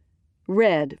backwards.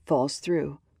 Red falls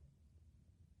through.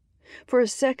 For a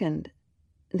second,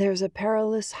 there's a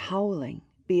perilous howling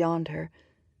beyond her,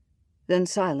 then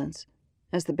silence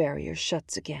as the barrier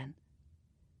shuts again.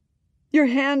 "Your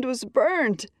hand was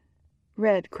burned!"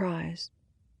 Red cries.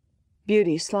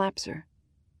 Beauty slaps her.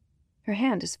 Her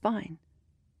hand is fine.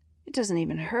 It doesn't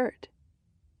even hurt.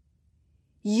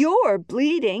 "You're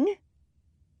bleeding!"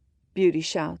 Beauty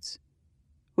shouts,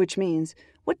 which means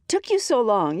What took you so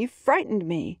long? You frightened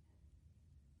me."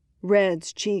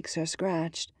 Red's cheeks are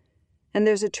scratched, and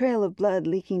there's a trail of blood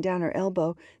leaking down her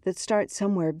elbow that starts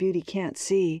somewhere Beauty can't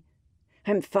see.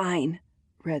 "I'm fine,"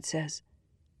 Red says.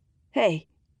 "Hey,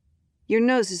 your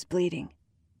nose is bleeding."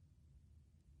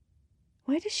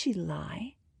 Why does she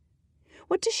lie?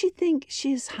 What does she think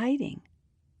she is hiding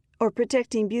or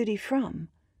protecting Beauty from?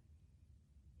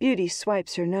 Beauty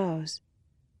swipes her nose.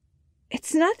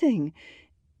 "It's nothing.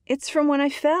 It's from when I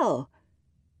fell."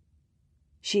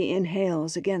 She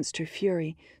inhales against her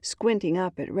fury, squinting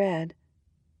up at Red.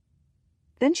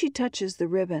 Then she touches the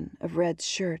ribbon of Red's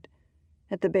shirt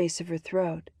at the base of her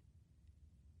throat.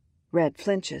 Red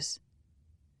flinches.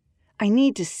 "I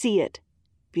need to see it,"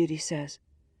 Beauty says.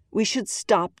 "We should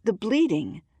stop the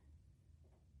bleeding."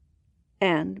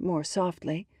 And, more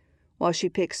softly, while she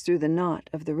picks through the knot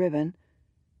of the ribbon,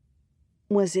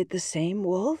 "Was it the same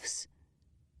wolves?"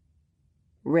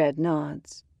 Red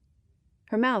nods.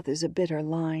 Her mouth is a bitter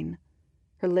line.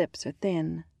 Her lips are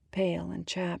thin, pale, and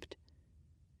chapped.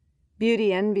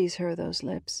 Beauty envies her those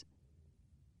lips.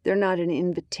 They're not an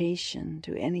invitation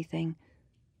to anything.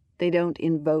 They don't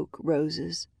invoke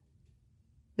roses.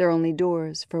 They're only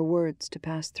doors for words to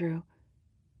pass through.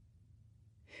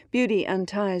 Beauty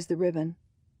unties the ribbon,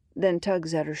 then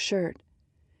tugs at her shirt,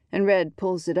 and Red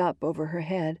pulls it up over her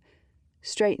head,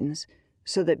 straightens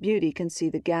so that Beauty can see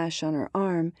the gash on her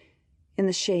arm in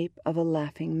the shape of a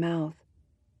laughing mouth.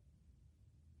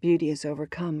 Beauty is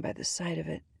overcome by the sight of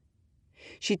it.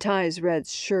 She ties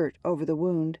Red's shirt over the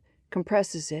wound,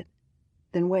 compresses it,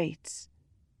 then waits.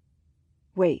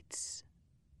 Waits.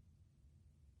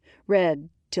 Red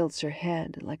tilts her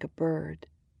head like a bird.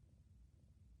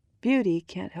 Beauty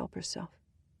can't help herself.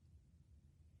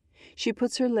 She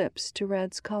puts her lips to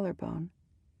Red's collarbone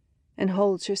and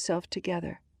holds herself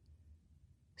together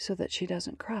so that she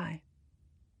doesn't cry.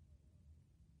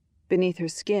 Beneath her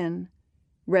skin,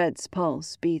 Red's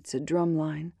pulse beats a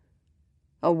drumline,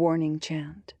 a warning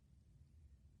chant.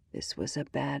 This was a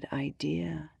bad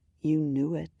idea. You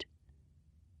knew it.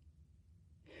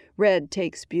 Red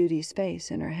takes Beauty's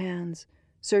face in her hands,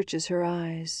 searches her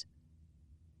eyes.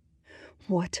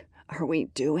 "What are we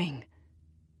doing?"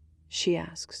 she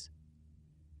asks.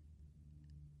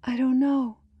 "I don't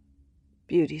know,"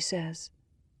 Beauty says.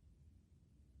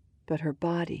 But her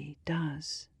body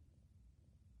does.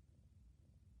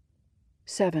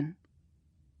 7.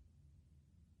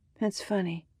 It's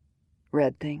funny,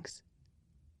 Red thinks.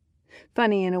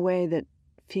 Funny in a way that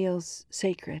feels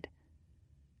sacred.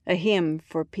 A hymn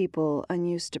for people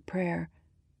unused to prayer.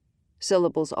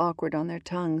 Syllables awkward on their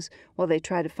tongues while they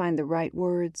try to find the right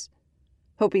words,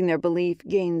 hoping their belief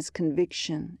gains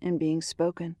conviction in being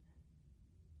spoken.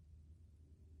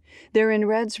 They're in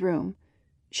Red's room.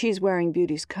 She's wearing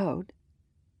Beauty's coat.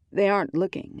 They aren't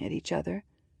looking at each other,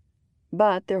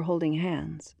 but they're holding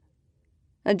hands.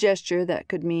 A gesture that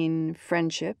could mean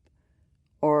friendship,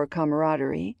 or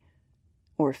camaraderie,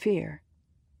 or fear.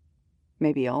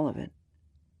 Maybe all of it.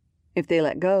 If they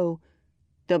let go,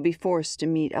 they'll be forced to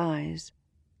meet eyes.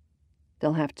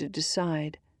 They'll have to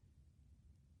decide.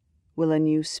 Will a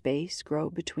new space grow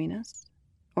between us,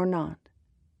 or not?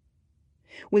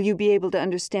 Will you be able to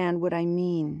understand what I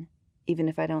mean, even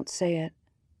if I don't say it?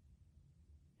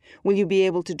 Will you be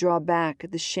able to draw back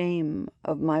the shame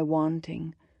of my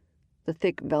wanting, the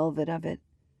thick velvet of it,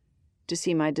 to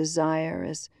see my desire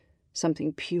as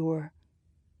something pure,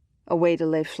 a way to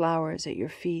lay flowers at your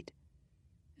feet,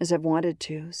 as I've wanted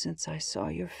to since I saw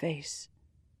your face?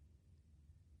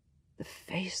 The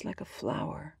face like a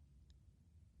flower.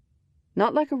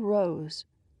 Not like a rose,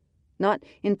 not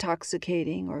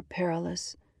intoxicating or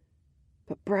perilous,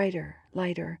 but brighter,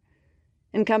 lighter,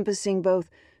 encompassing both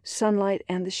sunlight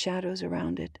and the shadows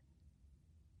around it.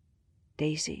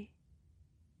 Daisy,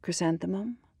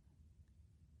 chrysanthemum,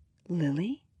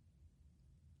 lily?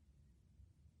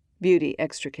 Beauty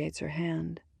extricates her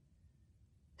hand,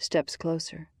 steps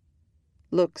closer,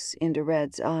 looks into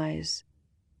Red's eyes.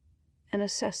 An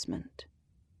assessment.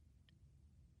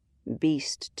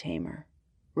 Beast tamer,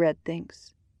 Red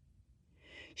thinks.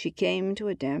 She came to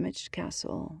a damaged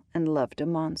castle and loved a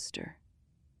monster.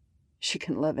 She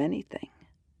can love anything.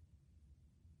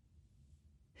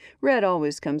 Red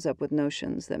always comes up with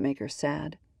notions that make her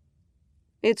sad.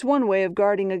 It's one way of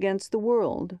guarding against the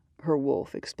world, her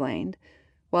wolf explained,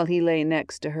 while he lay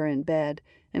next to her in bed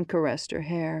and caressed her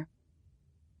hair.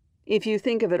 If you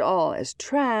think of it all as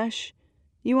trash,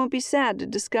 you won't be sad to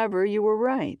discover you were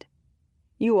right.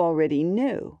 You already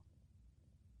knew.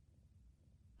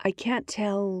 I can't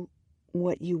tell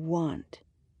what you want,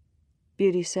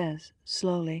 Beauty says,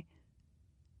 slowly.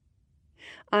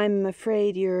 I'm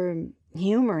afraid you're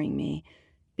humoring me,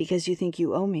 Because you think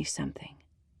you owe me something.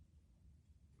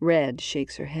 Red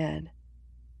shakes her head.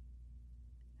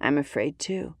 I'm afraid,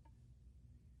 too,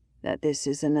 that this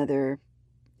is another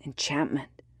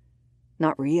enchantment,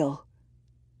 not real.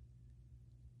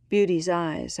 Beauty's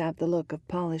eyes have the look of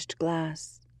polished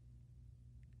glass.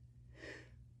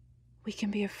 We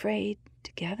can be afraid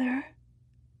together,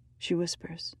 she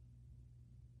whispers.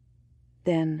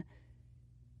 Then,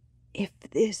 if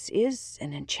this is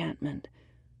an enchantment,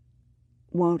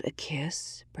 won't a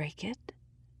kiss break it?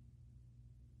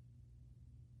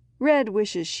 Red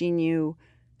wishes she knew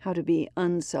how to be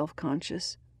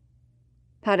unself-conscious,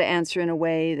 how to answer in a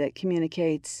way that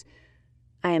communicates,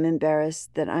 I am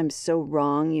embarrassed that I'm so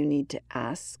wrong you need to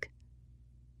ask.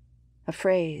 A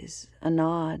phrase, a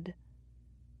nod,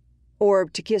 or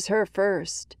to kiss her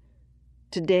first,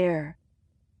 to dare.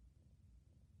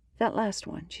 That last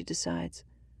one, she decides,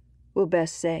 will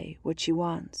best say what she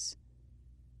wants.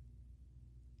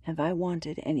 Have I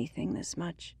wanted anything this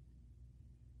much?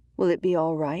 Will it be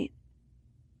all right,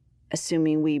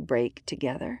 assuming we break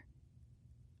together?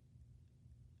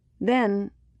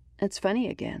 Then it's funny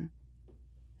again.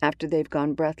 After they've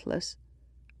gone breathless,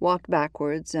 walked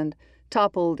backwards, and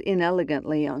toppled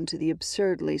inelegantly onto the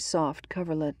absurdly soft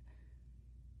coverlet.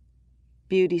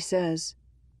 Beauty says,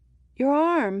 Your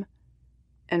arm!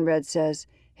 And Red says,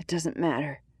 It doesn't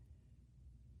matter.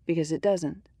 Because it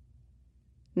doesn't.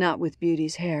 Not with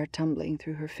Beauty's hair tumbling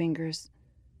through her fingers.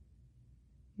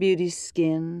 Beauty's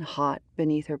skin hot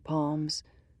beneath her palms.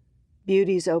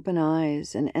 Beauty's open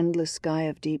eyes, an endless sky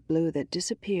of deep blue that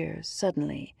disappears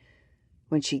suddenly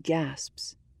when she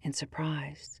gasps in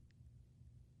surprise.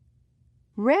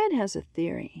 Red has a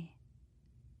theory.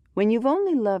 When you've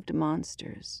only loved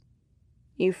monsters,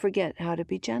 you forget how to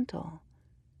be gentle.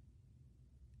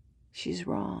 She's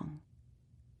wrong.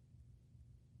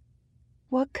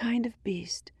 What kind of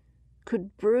beast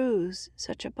could bruise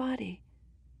such a body?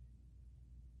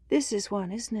 This is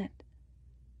one, isn't it?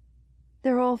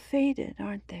 They're all faded,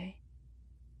 aren't they?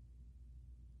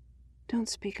 Don't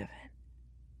speak of it.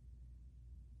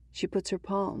 She puts her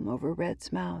palm over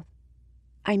Red's mouth.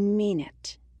 I mean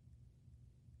it.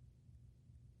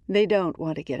 They don't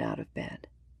want to get out of bed.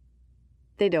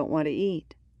 They don't want to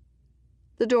eat.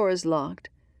 The door is locked,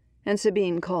 and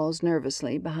Sabine calls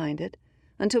nervously behind it,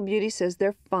 until Beauty says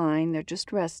they're fine, they're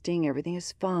just resting, everything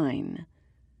is fine.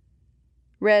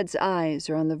 Red's eyes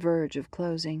are on the verge of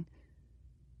closing.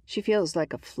 She feels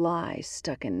like a fly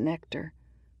stuck in nectar,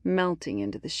 melting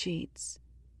into the sheets.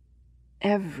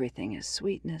 Everything is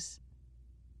sweetness.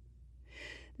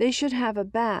 They should have a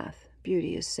bath,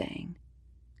 Beauty is saying.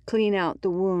 Clean out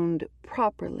the wound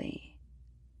properly.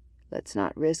 Let's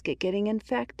not risk it getting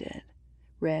infected.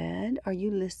 Red, are you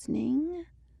listening?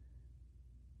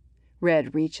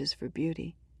 Red reaches for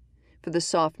Beauty, for the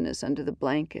softness under the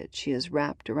blanket she has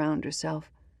wrapped around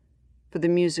herself, for the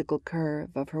musical curve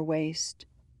of her waist.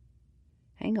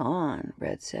 Hang on,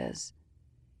 Red says.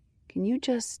 Can you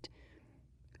just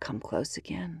come close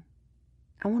again?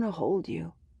 I want to hold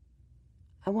you.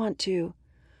 I want to.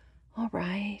 All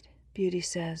right, Beauty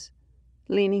says,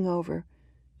 leaning over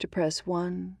to press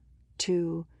 1,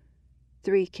 2,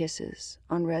 3 kisses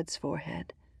on Red's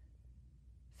forehead.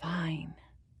 Fine.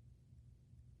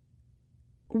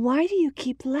 Why do you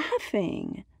keep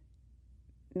laughing?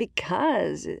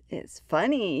 Because it's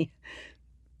funny.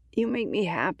 You make me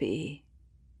happy.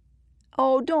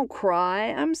 Oh, don't cry.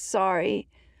 I'm sorry.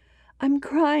 I'm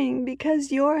crying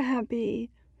because you're happy.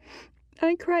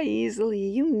 I cry easily.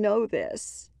 You know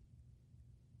this.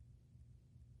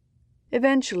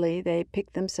 Eventually, they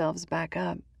pick themselves back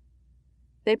up.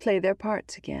 They play their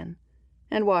parts again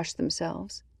and wash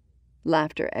themselves,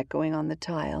 laughter echoing on the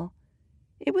tile.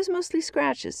 It was mostly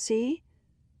scratches, see?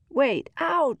 Wait,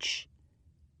 ouch!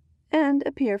 And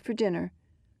appear for dinner,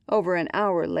 over an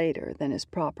hour later than is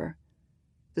proper.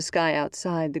 The sky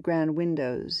outside the grand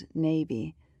windows,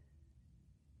 navy.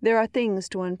 There are things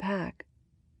to unpack.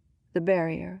 The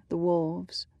barrier, the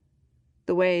wolves,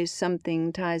 the ways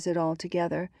something ties it all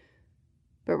together.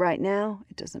 But right now,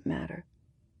 it doesn't matter.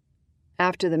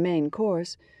 After the main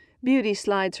course, Beauty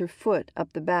slides her foot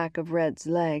up the back of Red's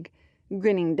leg,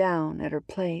 grinning down at her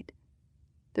plate.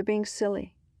 They're being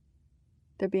silly.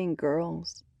 They're being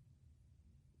girls.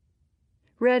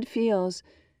 Red feels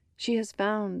she has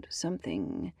found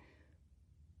something.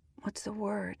 What's the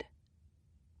word?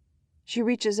 She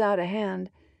reaches out a hand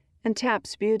and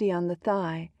taps Beauty on the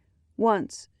thigh,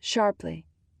 once sharply.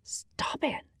 Stop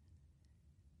it!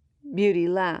 Beauty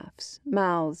laughs,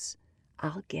 mouths,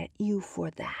 I'll get you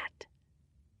for that.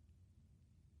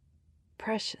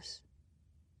 Precious.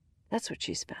 That's what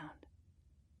she's found.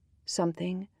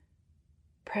 Something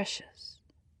precious.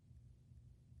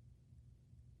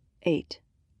 8.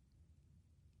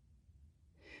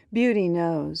 Beauty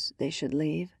knows they should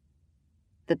leave,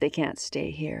 that they can't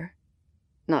stay here,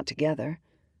 not together.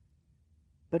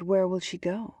 But where will she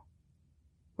go?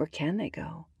 Where can they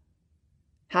go?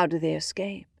 How do they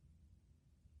escape?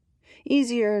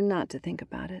 Easier not to think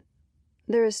about it.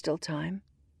 There is still time.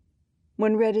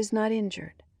 When Red is not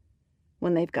injured,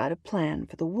 when they've got a plan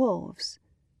for the wolves,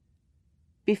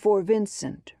 before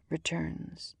Vincent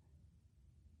returns.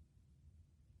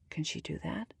 Can she do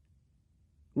that?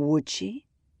 Would she?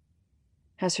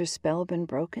 Has her spell been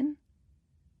broken?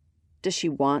 Does she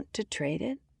want to trade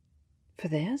it for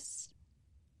this?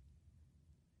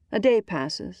 A day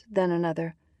passes, then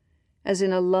another, as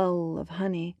in a lull of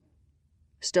honey,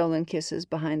 stolen kisses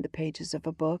behind the pages of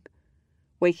a book,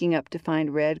 waking up to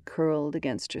find Red curled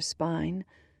against her spine.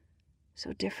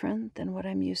 So different than what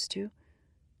I'm used to,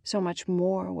 so much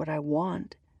more what I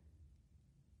want.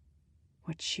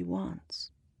 What she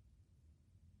wants.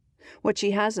 What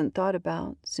she hasn't thought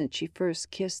about since she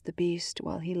first kissed the beast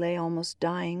while he lay almost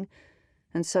dying,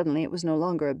 and suddenly it was no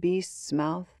longer a beast's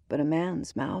mouth, but a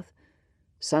man's mouth,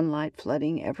 sunlight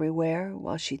flooding everywhere,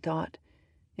 while she thought,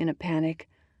 in a panic,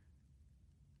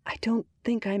 I don't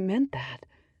think I meant that.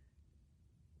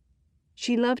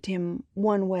 She loved him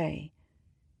one way,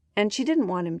 and she didn't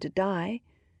want him to die,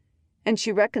 and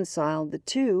she reconciled the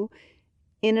two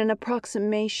in an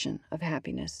approximation of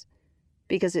happiness,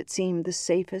 because it seemed the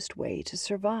safest way to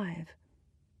survive.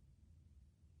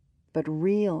 But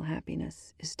real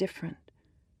happiness is different.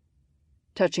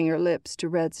 Touching her lips to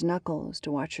Red's knuckles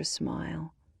to watch her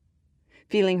smile,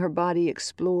 feeling her body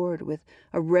explored with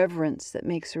a reverence that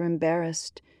makes her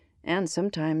embarrassed and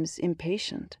sometimes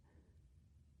impatient.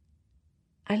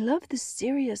 I love the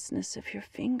seriousness of your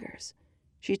fingers,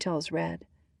 she tells Red,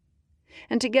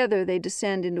 and together they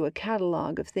descend into a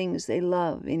catalog of things they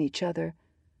love in each other,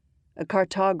 a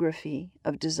cartography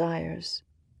of desires.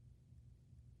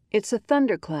 It's a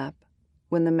thunderclap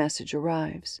when the message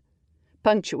arrives,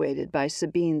 punctuated by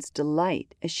Sabine's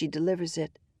delight as she delivers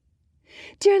it.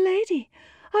 Dear lady,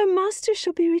 our master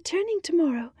shall be returning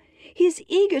tomorrow. He is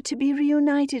eager to be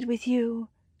reunited with you.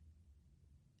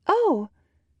 Oh,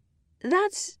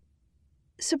 that's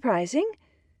surprising.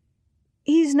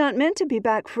 He's not meant to be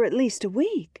back for at least a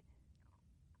week.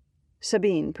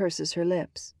 Sabine purses her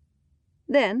lips.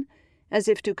 Then, as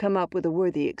if to come up with a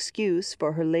worthy excuse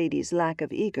for her lady's lack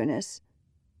of eagerness,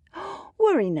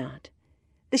 Worry not.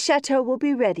 The chateau will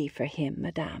be ready for him,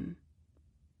 madame.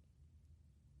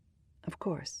 Of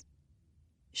course,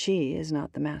 she is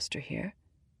not the master here.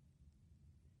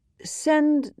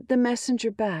 Send the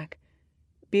messenger back,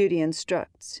 Beauty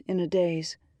instructs in a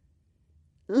daze.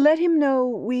 Let him know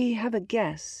we have a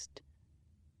guest.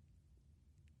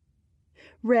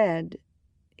 Red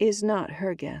is not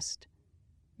her guest.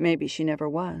 Maybe she never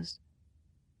was.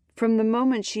 From the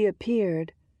moment she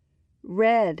appeared,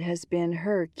 Red has been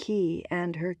her key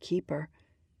and her keeper.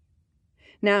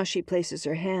 Now she places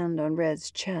her hand on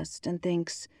Red's chest and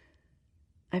thinks,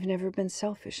 I've never been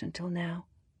selfish until now.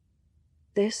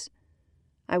 This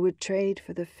I would trade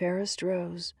for the fairest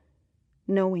rose,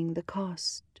 knowing the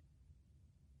cost.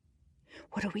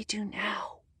 What do we do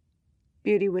now?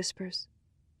 Beauty whispers.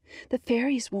 The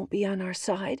fairies won't be on our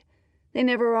side. They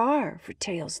never are for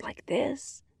tales like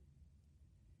this.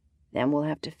 Then we'll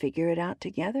have to figure it out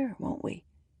together, won't we?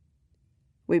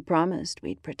 We promised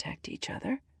we'd protect each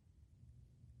other.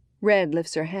 Red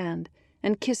lifts her hand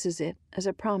and kisses it as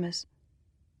a promise.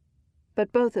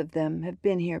 But both of them have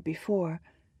been here before,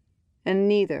 and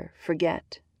neither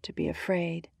forget to be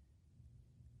afraid.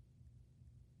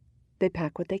 They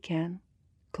pack what they can: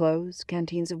 clothes,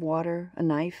 canteens of water, a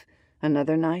knife,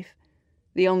 another knife,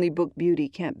 the only book Beauty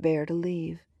can't bear to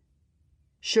leave.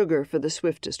 Sugar for the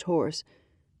swiftest horse,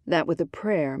 that with a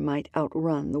prayer might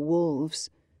outrun the wolves.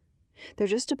 They're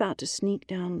just about to sneak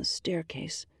down the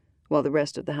staircase while the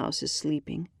rest of the house is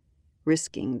sleeping,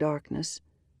 risking darkness,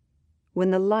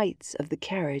 when the lights of the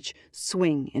carriage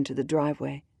swing into the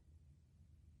driveway.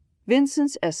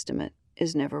 Vincent's estimate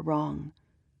is never wrong.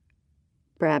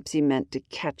 Perhaps he meant to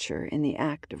catch her in the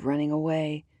act of running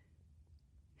away.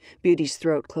 Beauty's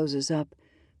throat closes up,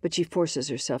 but she forces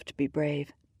herself to be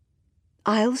brave.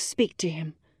 I'll speak to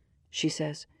him, she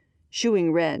says,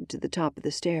 shooing Red to the top of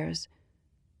the stairs.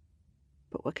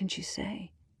 But what can she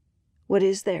say? What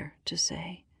is there to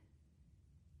say?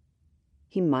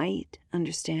 He might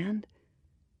understand.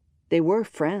 They were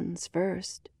friends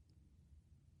first.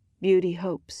 Beauty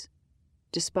hopes,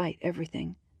 despite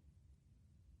everything.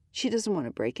 She doesn't want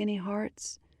to break any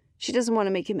hearts. She doesn't want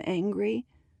to make him angry.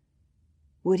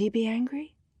 Would he be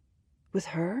angry? With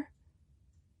her?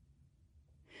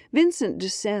 Vincent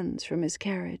descends from his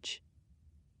carriage.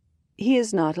 He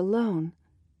is not alone.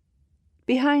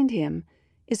 Behind him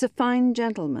is a fine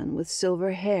gentleman with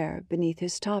silver hair beneath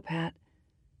his top hat.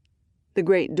 The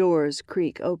great doors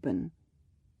creak open.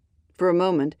 For a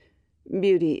moment,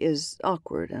 Beauty is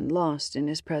awkward and lost in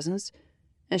his presence,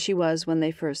 as she was when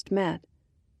they first met.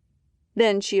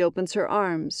 Then she opens her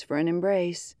arms for an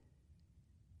embrace.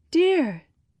 "Dear,"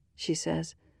 she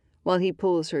says, while he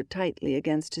pulls her tightly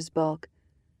against his bulk.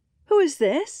 "Who is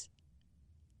this?"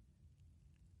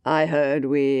 "I heard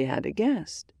we had a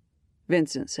guest,"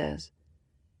 Vincent says,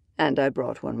 "and I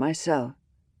brought one myself.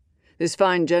 This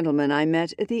fine gentleman I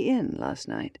met at the inn last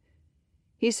night.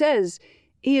 He says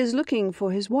he is looking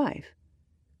for his wife,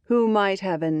 who might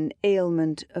have an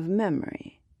ailment of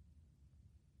memory."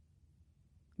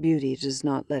 Beauty does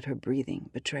not let her breathing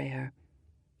betray her.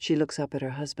 She looks up at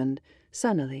her husband,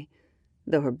 sunnily,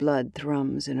 though her blood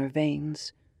thrums in her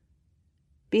veins.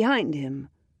 Behind him,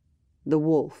 the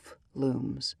wolf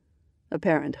looms,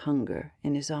 apparent hunger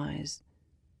in his eyes.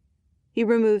 He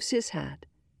removes his hat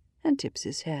and tips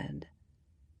his head.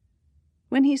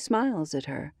 When he smiles at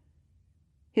her,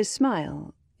 his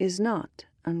smile is not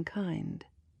unkind.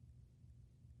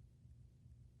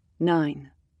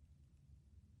 9.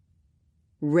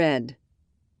 Red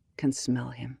can smell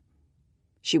him.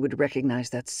 She would recognize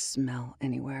that smell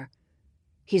anywhere.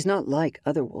 He's not like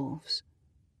other wolves.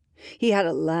 He had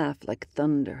a laugh like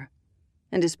thunder,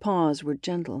 and his paws were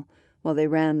gentle while they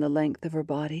ran the length of her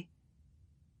body.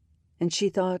 And she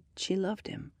thought she loved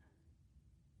him.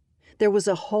 There was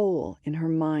a hole in her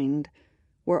mind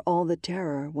where all the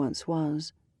terror once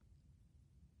was.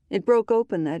 It broke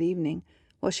open that evening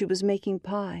while she was making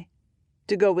pie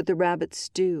to go with the rabbit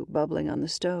stew bubbling on the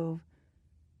stove.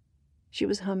 She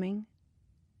was humming.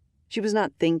 She was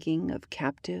not thinking of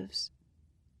captives.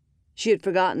 She had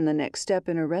forgotten the next step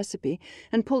in her recipe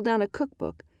and pulled down a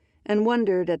cookbook and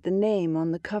wondered at the name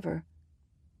on the cover.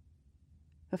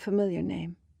 A familiar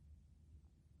name.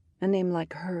 A name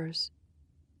like hers.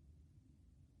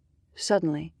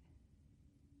 Suddenly,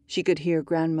 she could hear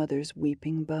grandmother's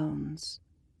weeping bones.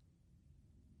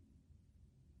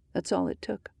 That's all it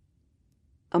took.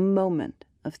 A moment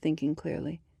of thinking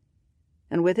clearly.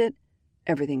 And with it,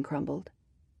 everything crumbled.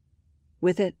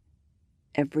 With it,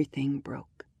 everything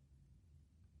broke.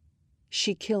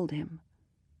 She killed him,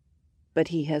 but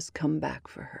he has come back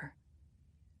for her.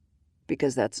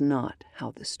 Because that's not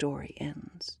how the story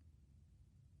ends.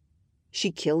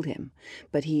 She killed him,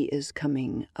 but he is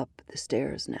coming up the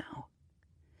stairs now.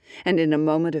 And in a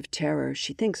moment of terror,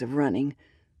 she thinks of running,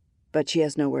 but she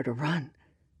has nowhere to run.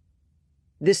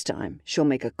 This time, she'll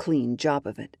make a clean job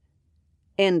of it.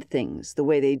 End things the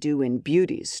way they do in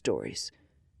Beauty's stories,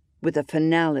 with a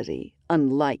finality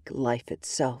unlike life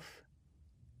itself.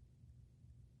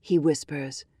 He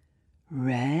whispers,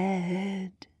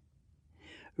 "Red,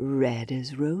 red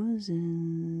as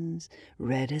roses,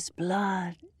 red as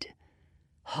blood,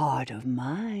 heart of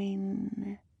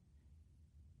mine."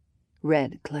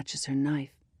 Red clutches her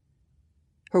knife.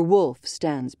 Her wolf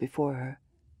stands before her.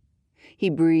 He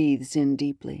breathes in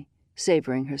deeply,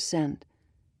 savoring her scent,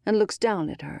 and looks down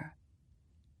at her.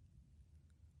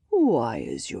 "Why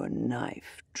is your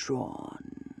knife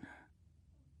drawn?"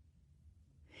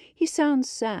 He sounds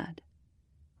sad.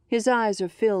 His eyes are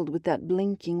filled with that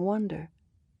blinking wonder,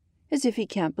 as if he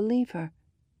can't believe her,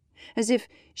 as if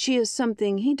she is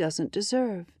something he doesn't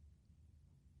deserve.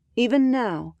 Even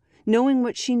now, knowing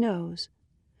what she knows,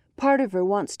 part of her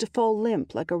wants to fall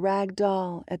limp like a rag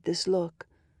doll at this look.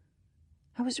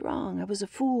 I was wrong. I was a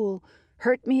fool.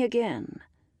 Hurt me again.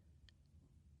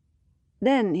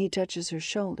 Then he touches her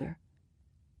shoulder.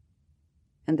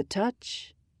 And the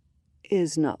touch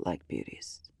is not like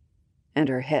Beauty's, and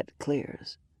her head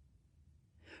clears.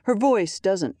 Her voice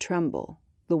doesn't tremble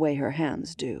the way her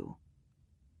hands do.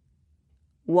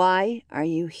 "Why are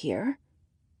you here?"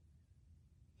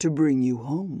 "To bring you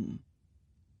home."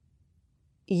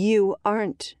 "You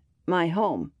aren't my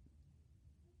home."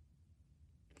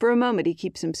 For a moment he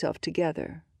keeps himself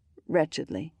together,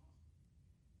 wretchedly.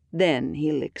 Then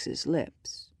he licks his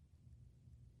lips.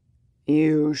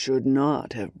 "You should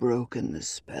not have broken the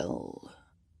spell."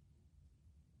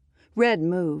 Red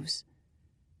moves,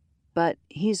 but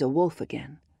he's a wolf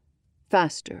again,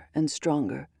 faster and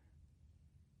stronger,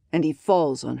 and he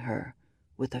falls on her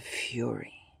with a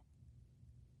fury.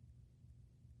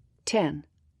 10.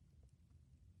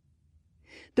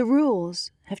 The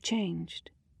rules have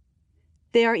changed.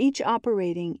 They are each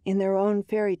operating in their own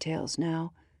fairy tales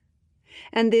now,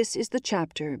 and this is the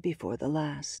chapter before the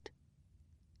last.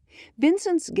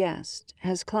 Vincent's guest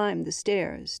has climbed the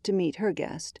stairs to meet her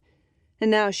guest,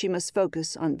 and now she must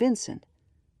focus on Vincent,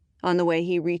 on the way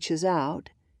he reaches out,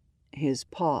 his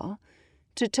paw,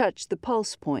 to touch the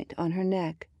pulse point on her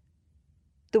neck,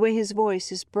 the way his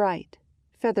voice is bright,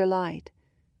 feather-light,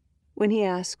 when he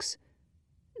asks,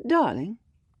 "Darling,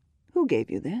 who gave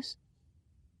you this?"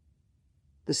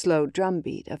 The slow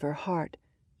drumbeat of her heart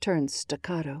turns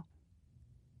staccato.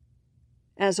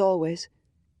 As always,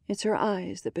 it's her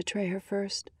eyes that betray her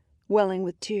first, welling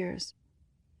with tears.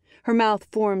 Her mouth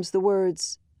forms the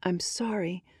words, "I'm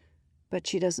sorry," but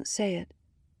she doesn't say it,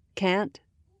 can't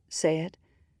say it,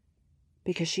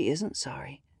 because she isn't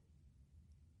sorry.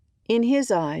 In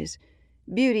his eyes,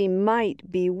 beauty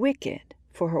might be wicked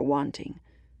for her wanting,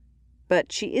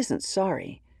 but she isn't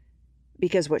sorry,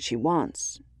 because what she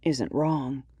wants isn't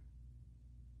wrong.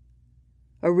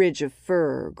 A ridge of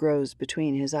fur grows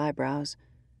between his eyebrows,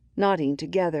 knotting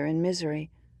together in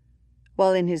misery,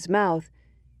 while in his mouth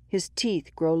his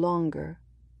teeth grow longer,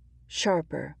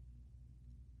 sharper.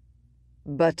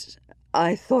 "But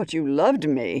I thought you loved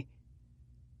me."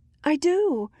 "I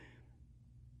do,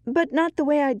 but not the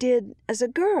way I did as a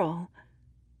girl.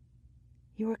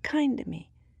 You were kind to me,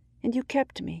 and you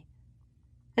kept me,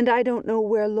 and I don't know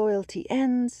where loyalty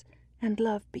ends and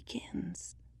love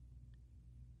begins."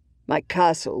 "My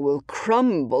castle will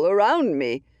crumble around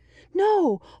me."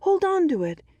 "No, hold on to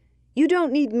it. You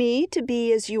don't need me to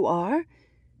be as you are.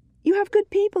 You have good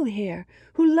people here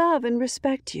who love and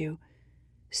respect you.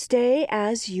 Stay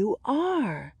as you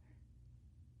are."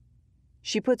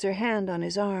 She puts her hand on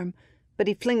his arm, but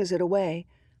he flings it away,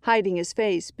 hiding his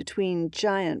face between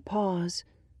giant paws.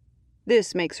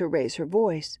 This makes her raise her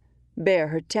voice, bare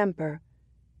her temper.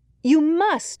 "You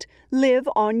must live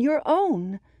on your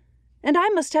own, and I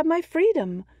must have my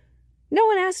freedom. No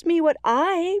one asked me what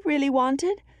I really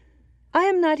wanted. I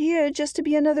am not here just to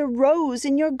be another rose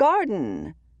in your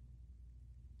garden."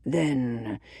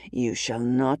 "Then you shall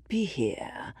not be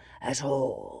here at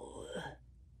all,"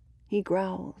 he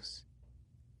growls.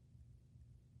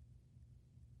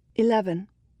 11.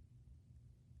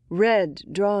 Red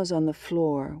draws on the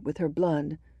floor with her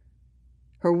blood,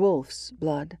 her wolf's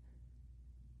blood.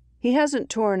 He hasn't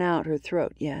torn out her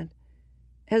throat yet,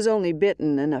 has only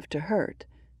bitten enough to hurt,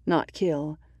 not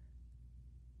kill.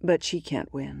 But she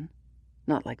can't win,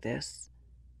 not like this.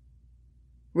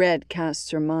 Red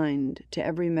casts her mind to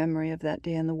every memory of that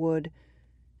day in the wood,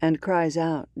 and cries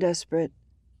out, desperate,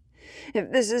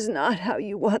 "If this is not how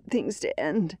you want things to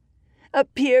end,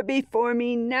 appear before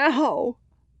me now."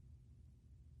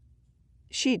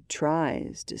 She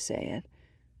tries to say it.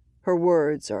 Her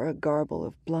words are a garble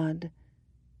of blood.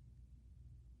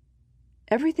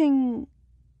 Everything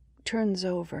turns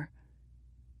over.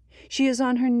 She is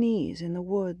on her knees in the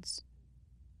woods.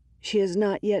 She has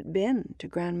not yet been to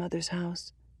grandmother's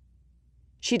house.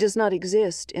 She does not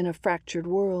exist in a fractured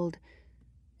world.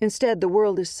 Instead, the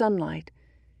world is sunlight,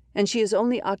 and she is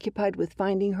only occupied with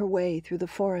finding her way through the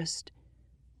forest.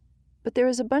 But there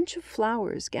is a bunch of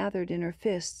flowers gathered in her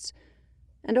fists,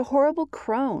 and a horrible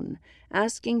crone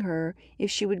asking her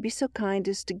if she would be so kind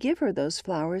as to give her those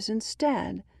flowers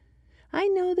instead. "I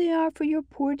know they are for your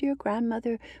poor dear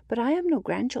grandmother, but I have no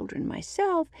grandchildren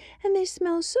myself, and they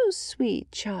smell so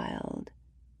sweet, child."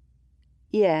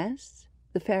 "Yes,"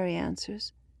 the fairy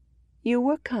answers, "you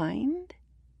were kind."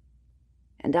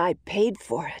 "And I paid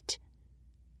for it."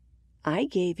 "I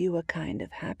gave you a kind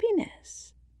of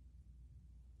happiness."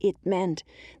 "It meant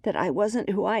that I wasn't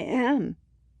who I am.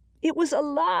 It was a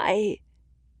lie."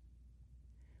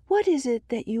 "What is it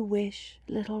that you wish,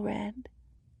 little Red?"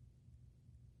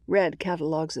 Red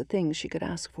catalogues the things she could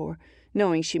ask for,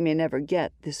 knowing she may never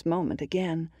get this moment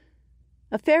again.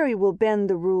 A fairy will bend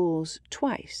the rules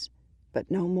twice, but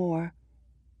no more.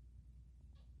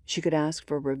 She could ask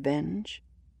for revenge.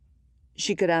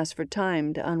 She could ask for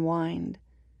time to unwind.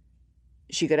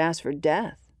 She could ask for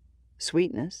death,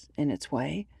 sweetness in its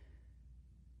way.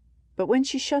 But when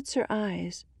she shuts her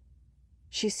eyes,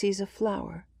 she sees a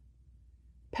flower,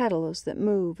 petals that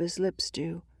move as lips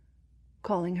do,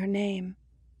 calling her name.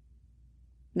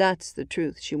 That's the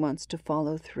truth she wants to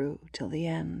follow through till the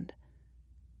end.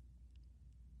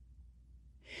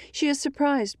 She is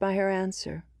surprised by her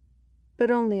answer,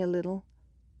 but only a little.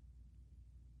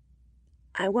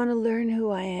 "I want to learn who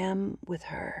I am with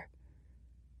her.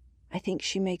 I think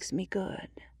she makes me good."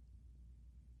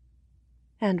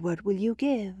 "And what will you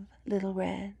give, little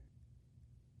Red?"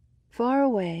 Far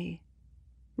away,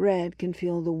 Red can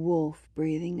feel the wolf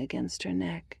breathing against her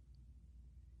neck.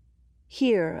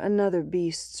 Hear another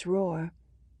beast's roar.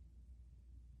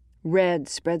 Red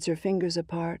spreads her fingers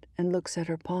apart and looks at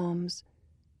her palms,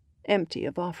 empty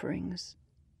of offerings.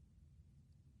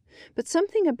 But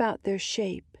something about their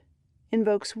shape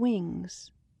invokes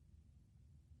wings.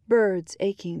 birds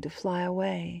aching to fly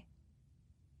away.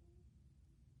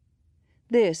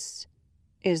 This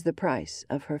is the price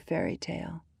of her fairy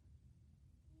tale.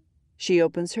 She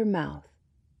opens her mouth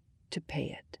to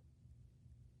pay it.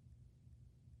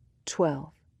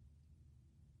 12.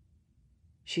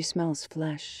 She smells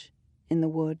flesh in the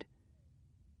wood.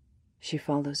 She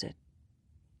follows it.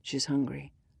 She's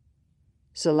hungry.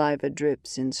 Saliva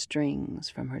drips in strings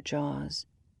from her jaws.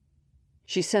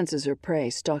 She senses her prey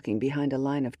stalking behind a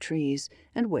line of trees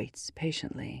and waits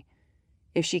patiently.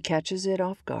 If she catches it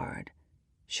off guard,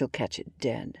 she'll catch it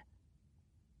dead.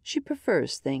 She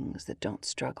prefers things that don't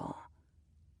struggle.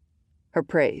 Her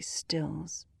prey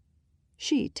stills.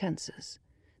 She tenses,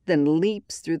 then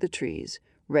leaps through the trees,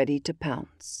 ready to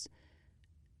pounce.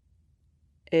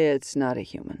 It's not a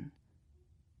human.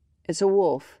 It's a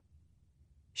wolf.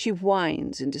 She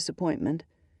whines in disappointment,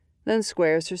 then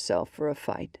squares herself for a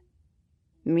fight.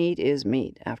 Meat is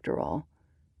meat, after all.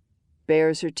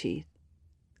 Bares her teeth,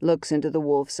 looks into the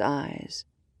wolf's eyes.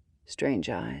 Strange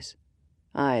eyes.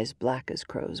 Eyes black as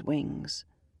crow's wings.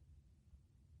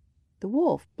 The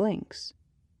wolf blinks.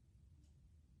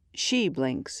 She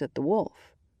blinks at the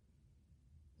wolf.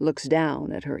 Looks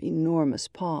down at her enormous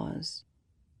paws.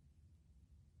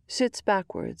 Sits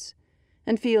backwards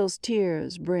and feels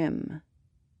tears brim.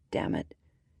 Damn it,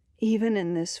 even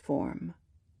in this form.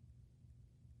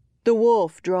 The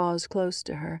wolf draws close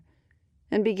to her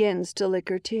and begins to lick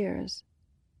her tears.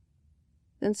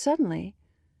 Then suddenly,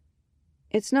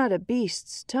 it's not a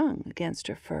beast's tongue against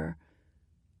her fur,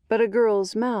 but a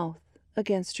girl's mouth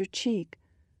against her cheek,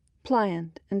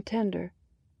 pliant and tender.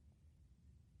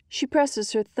 She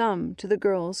presses her thumb to the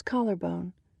girl's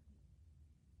collarbone.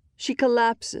 She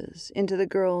collapses into the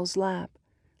girl's lap,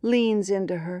 leans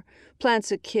into her,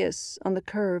 plants a kiss on the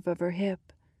curve of her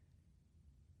hip.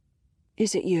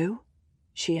 "Is it you?"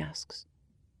 she asks.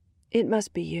 "It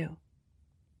must be you.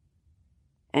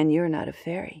 And you're not a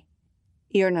fairy.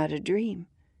 You're not a dream.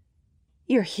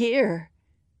 You're here."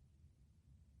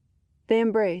 They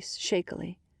embrace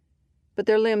shakily, but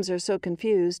their limbs are so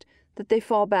confused that they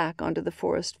fall back onto the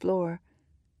forest floor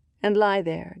and lie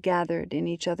there gathered in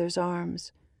each other's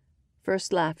arms,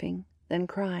 first laughing, then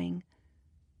crying.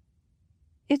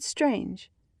 It's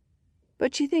strange,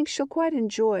 but she thinks she'll quite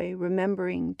enjoy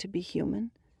remembering to be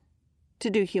human, to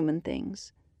do human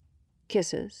things,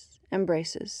 kisses,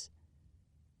 embraces,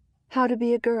 how to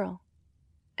be a girl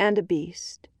and a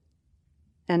beast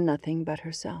and nothing but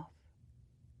herself.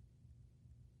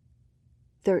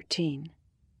 13.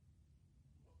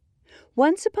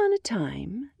 Once upon a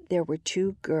time, there were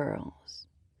two girls.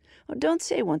 Oh, don't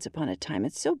say once upon a time,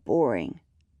 it's so boring.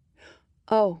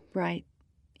 Oh, right.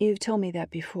 You've told me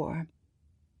that before.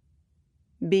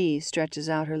 B stretches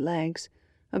out her legs,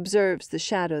 observes the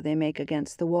shadow they make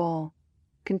against the wall,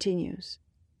 continues.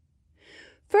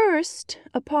 First,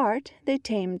 apart, they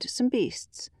tamed some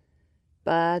beasts.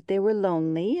 But they were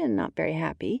lonely and not very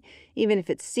happy, even if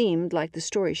it seemed like the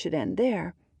story should end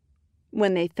there.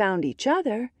 When they found each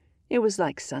other, it was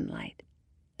like sunlight.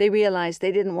 They realized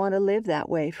they didn't want to live that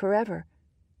way forever,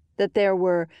 that there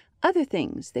were other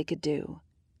things they could do.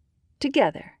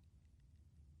 Together.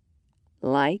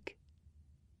 Like?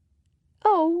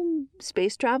 Oh,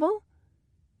 space travel?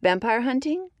 Vampire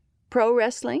hunting? Pro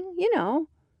wrestling? You know.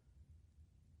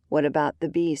 What about the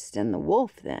beast and the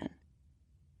wolf, then?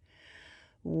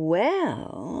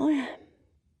 Well,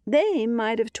 they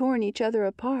might have torn each other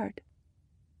apart.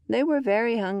 They were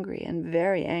very hungry and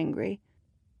very angry.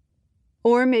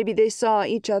 Or maybe they saw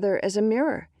each other as a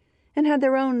mirror and had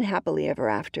their own happily ever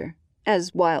after,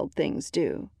 as wild things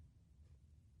do.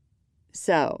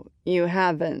 So, you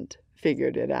haven't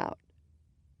figured it out.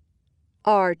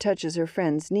 R touches her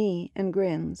friend's knee and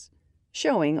grins,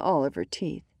 showing all of her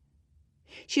teeth.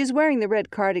 She is wearing the red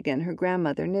cardigan her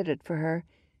grandmother knitted for her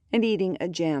and eating a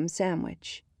jam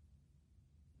sandwich.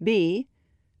 B,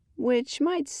 which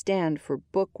might stand for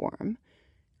bookworm,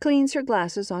 cleans her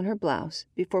glasses on her blouse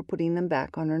before putting them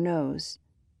back on her nose.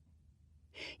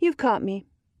 You've caught me.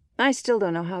 I still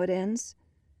don't know how it ends.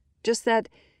 Just that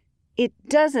it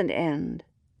doesn't end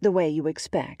the way you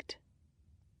expect.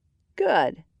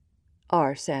 Good,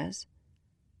 R says.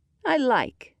 I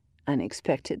like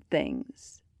unexpected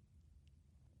things.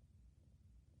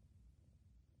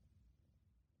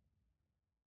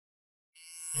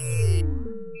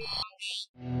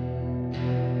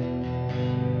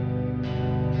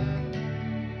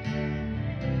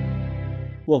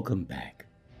 Welcome back.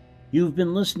 You've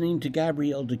been listening to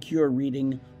Gabrielle de Cure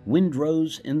reading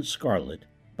Windrose and Scarlet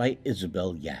by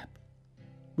Isabel Yap.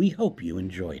 We hope you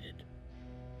enjoyed it.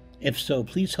 If so,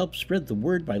 please help spread the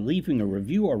word by leaving a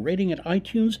review or rating at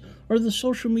iTunes or the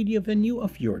social media venue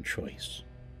of your choice.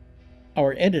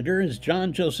 Our editor is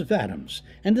John Joseph Adams,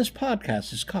 and this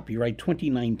podcast is copyright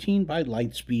 2019 by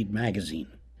Lightspeed Magazine.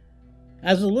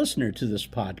 As a listener to this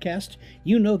podcast,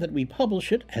 you know that we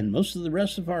publish it and most of the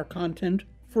rest of our content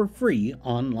for free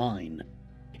online.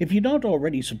 If you don't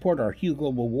already support our Hugo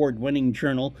Award-winning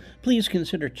journal, please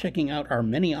consider checking out our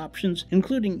many options,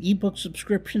 including ebook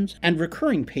subscriptions and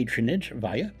recurring patronage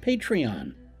via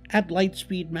Patreon at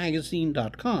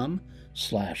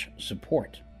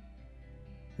lightspeedmagazine.com/support.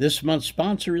 This month's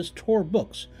sponsor is Tor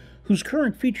Books, whose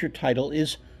current feature title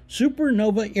is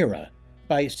Supernova Era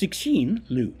by Cixin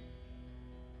Liu.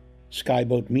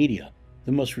 Skyboat Media,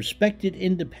 the most respected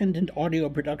independent audio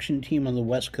production team on the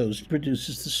West Coast,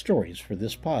 produces the stories for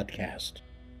this podcast.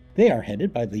 They are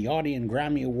headed by the Audie and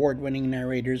Grammy Award-winning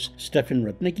narrators Stefan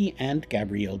Rudnicki and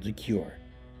Gabrielle DeCure.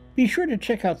 Be sure to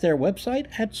check out their website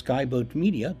at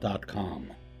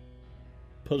skyboatmedia.com.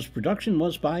 Post-production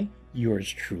was by yours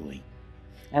truly.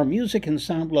 Our music and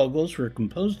sound logos were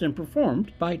composed and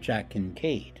performed by Jack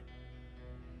Kincaid.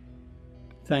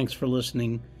 Thanks for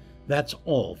listening. That's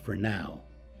all for now.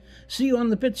 See you on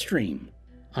the Bitstream.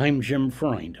 I'm Jim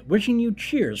Freund, wishing you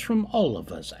cheers from all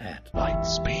of us at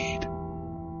Lightspeed.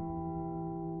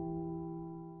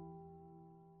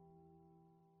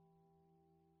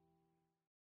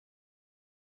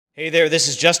 Hey there, this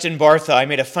is Justin Bartha. I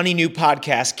made a funny new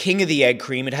podcast, King of the Egg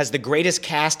Cream. It has the greatest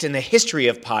cast in the history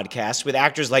of podcasts with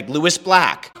actors like Louis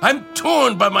Black. I'm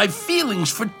torn by my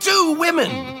feelings for two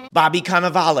women. Bobby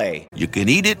Cannavale. You can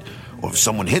eat it, or if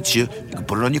someone hits you, you can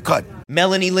put it on your cut.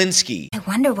 Melanie Linsky. I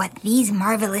wonder what these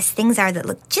marvelous things are that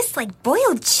look just like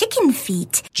boiled chicken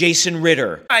feet. Jason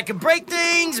Ritter. I can break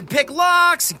things and pick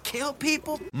locks and kill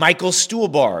people. Michael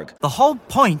Stuhlbarg. The whole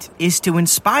point is to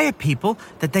inspire people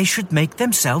that they should make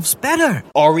themselves better.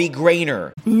 Ari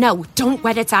Grainer. No, don't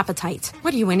whet its appetite.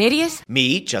 What are you, an idiot?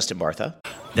 Me, Justin Bartha.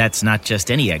 That's not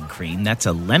just any egg cream, that's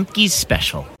a Lemke's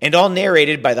special. And all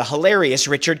narrated by the hilarious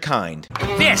Richard Kind.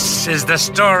 This is the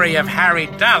story of Harry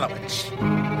Dalowitz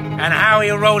and how he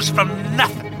rose from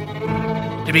nothing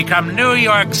to become New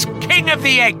York's King of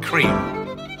the Egg Cream.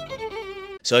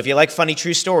 So if you like funny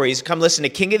true stories, come listen to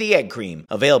King of the Egg Cream,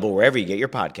 available wherever you get your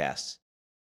podcasts.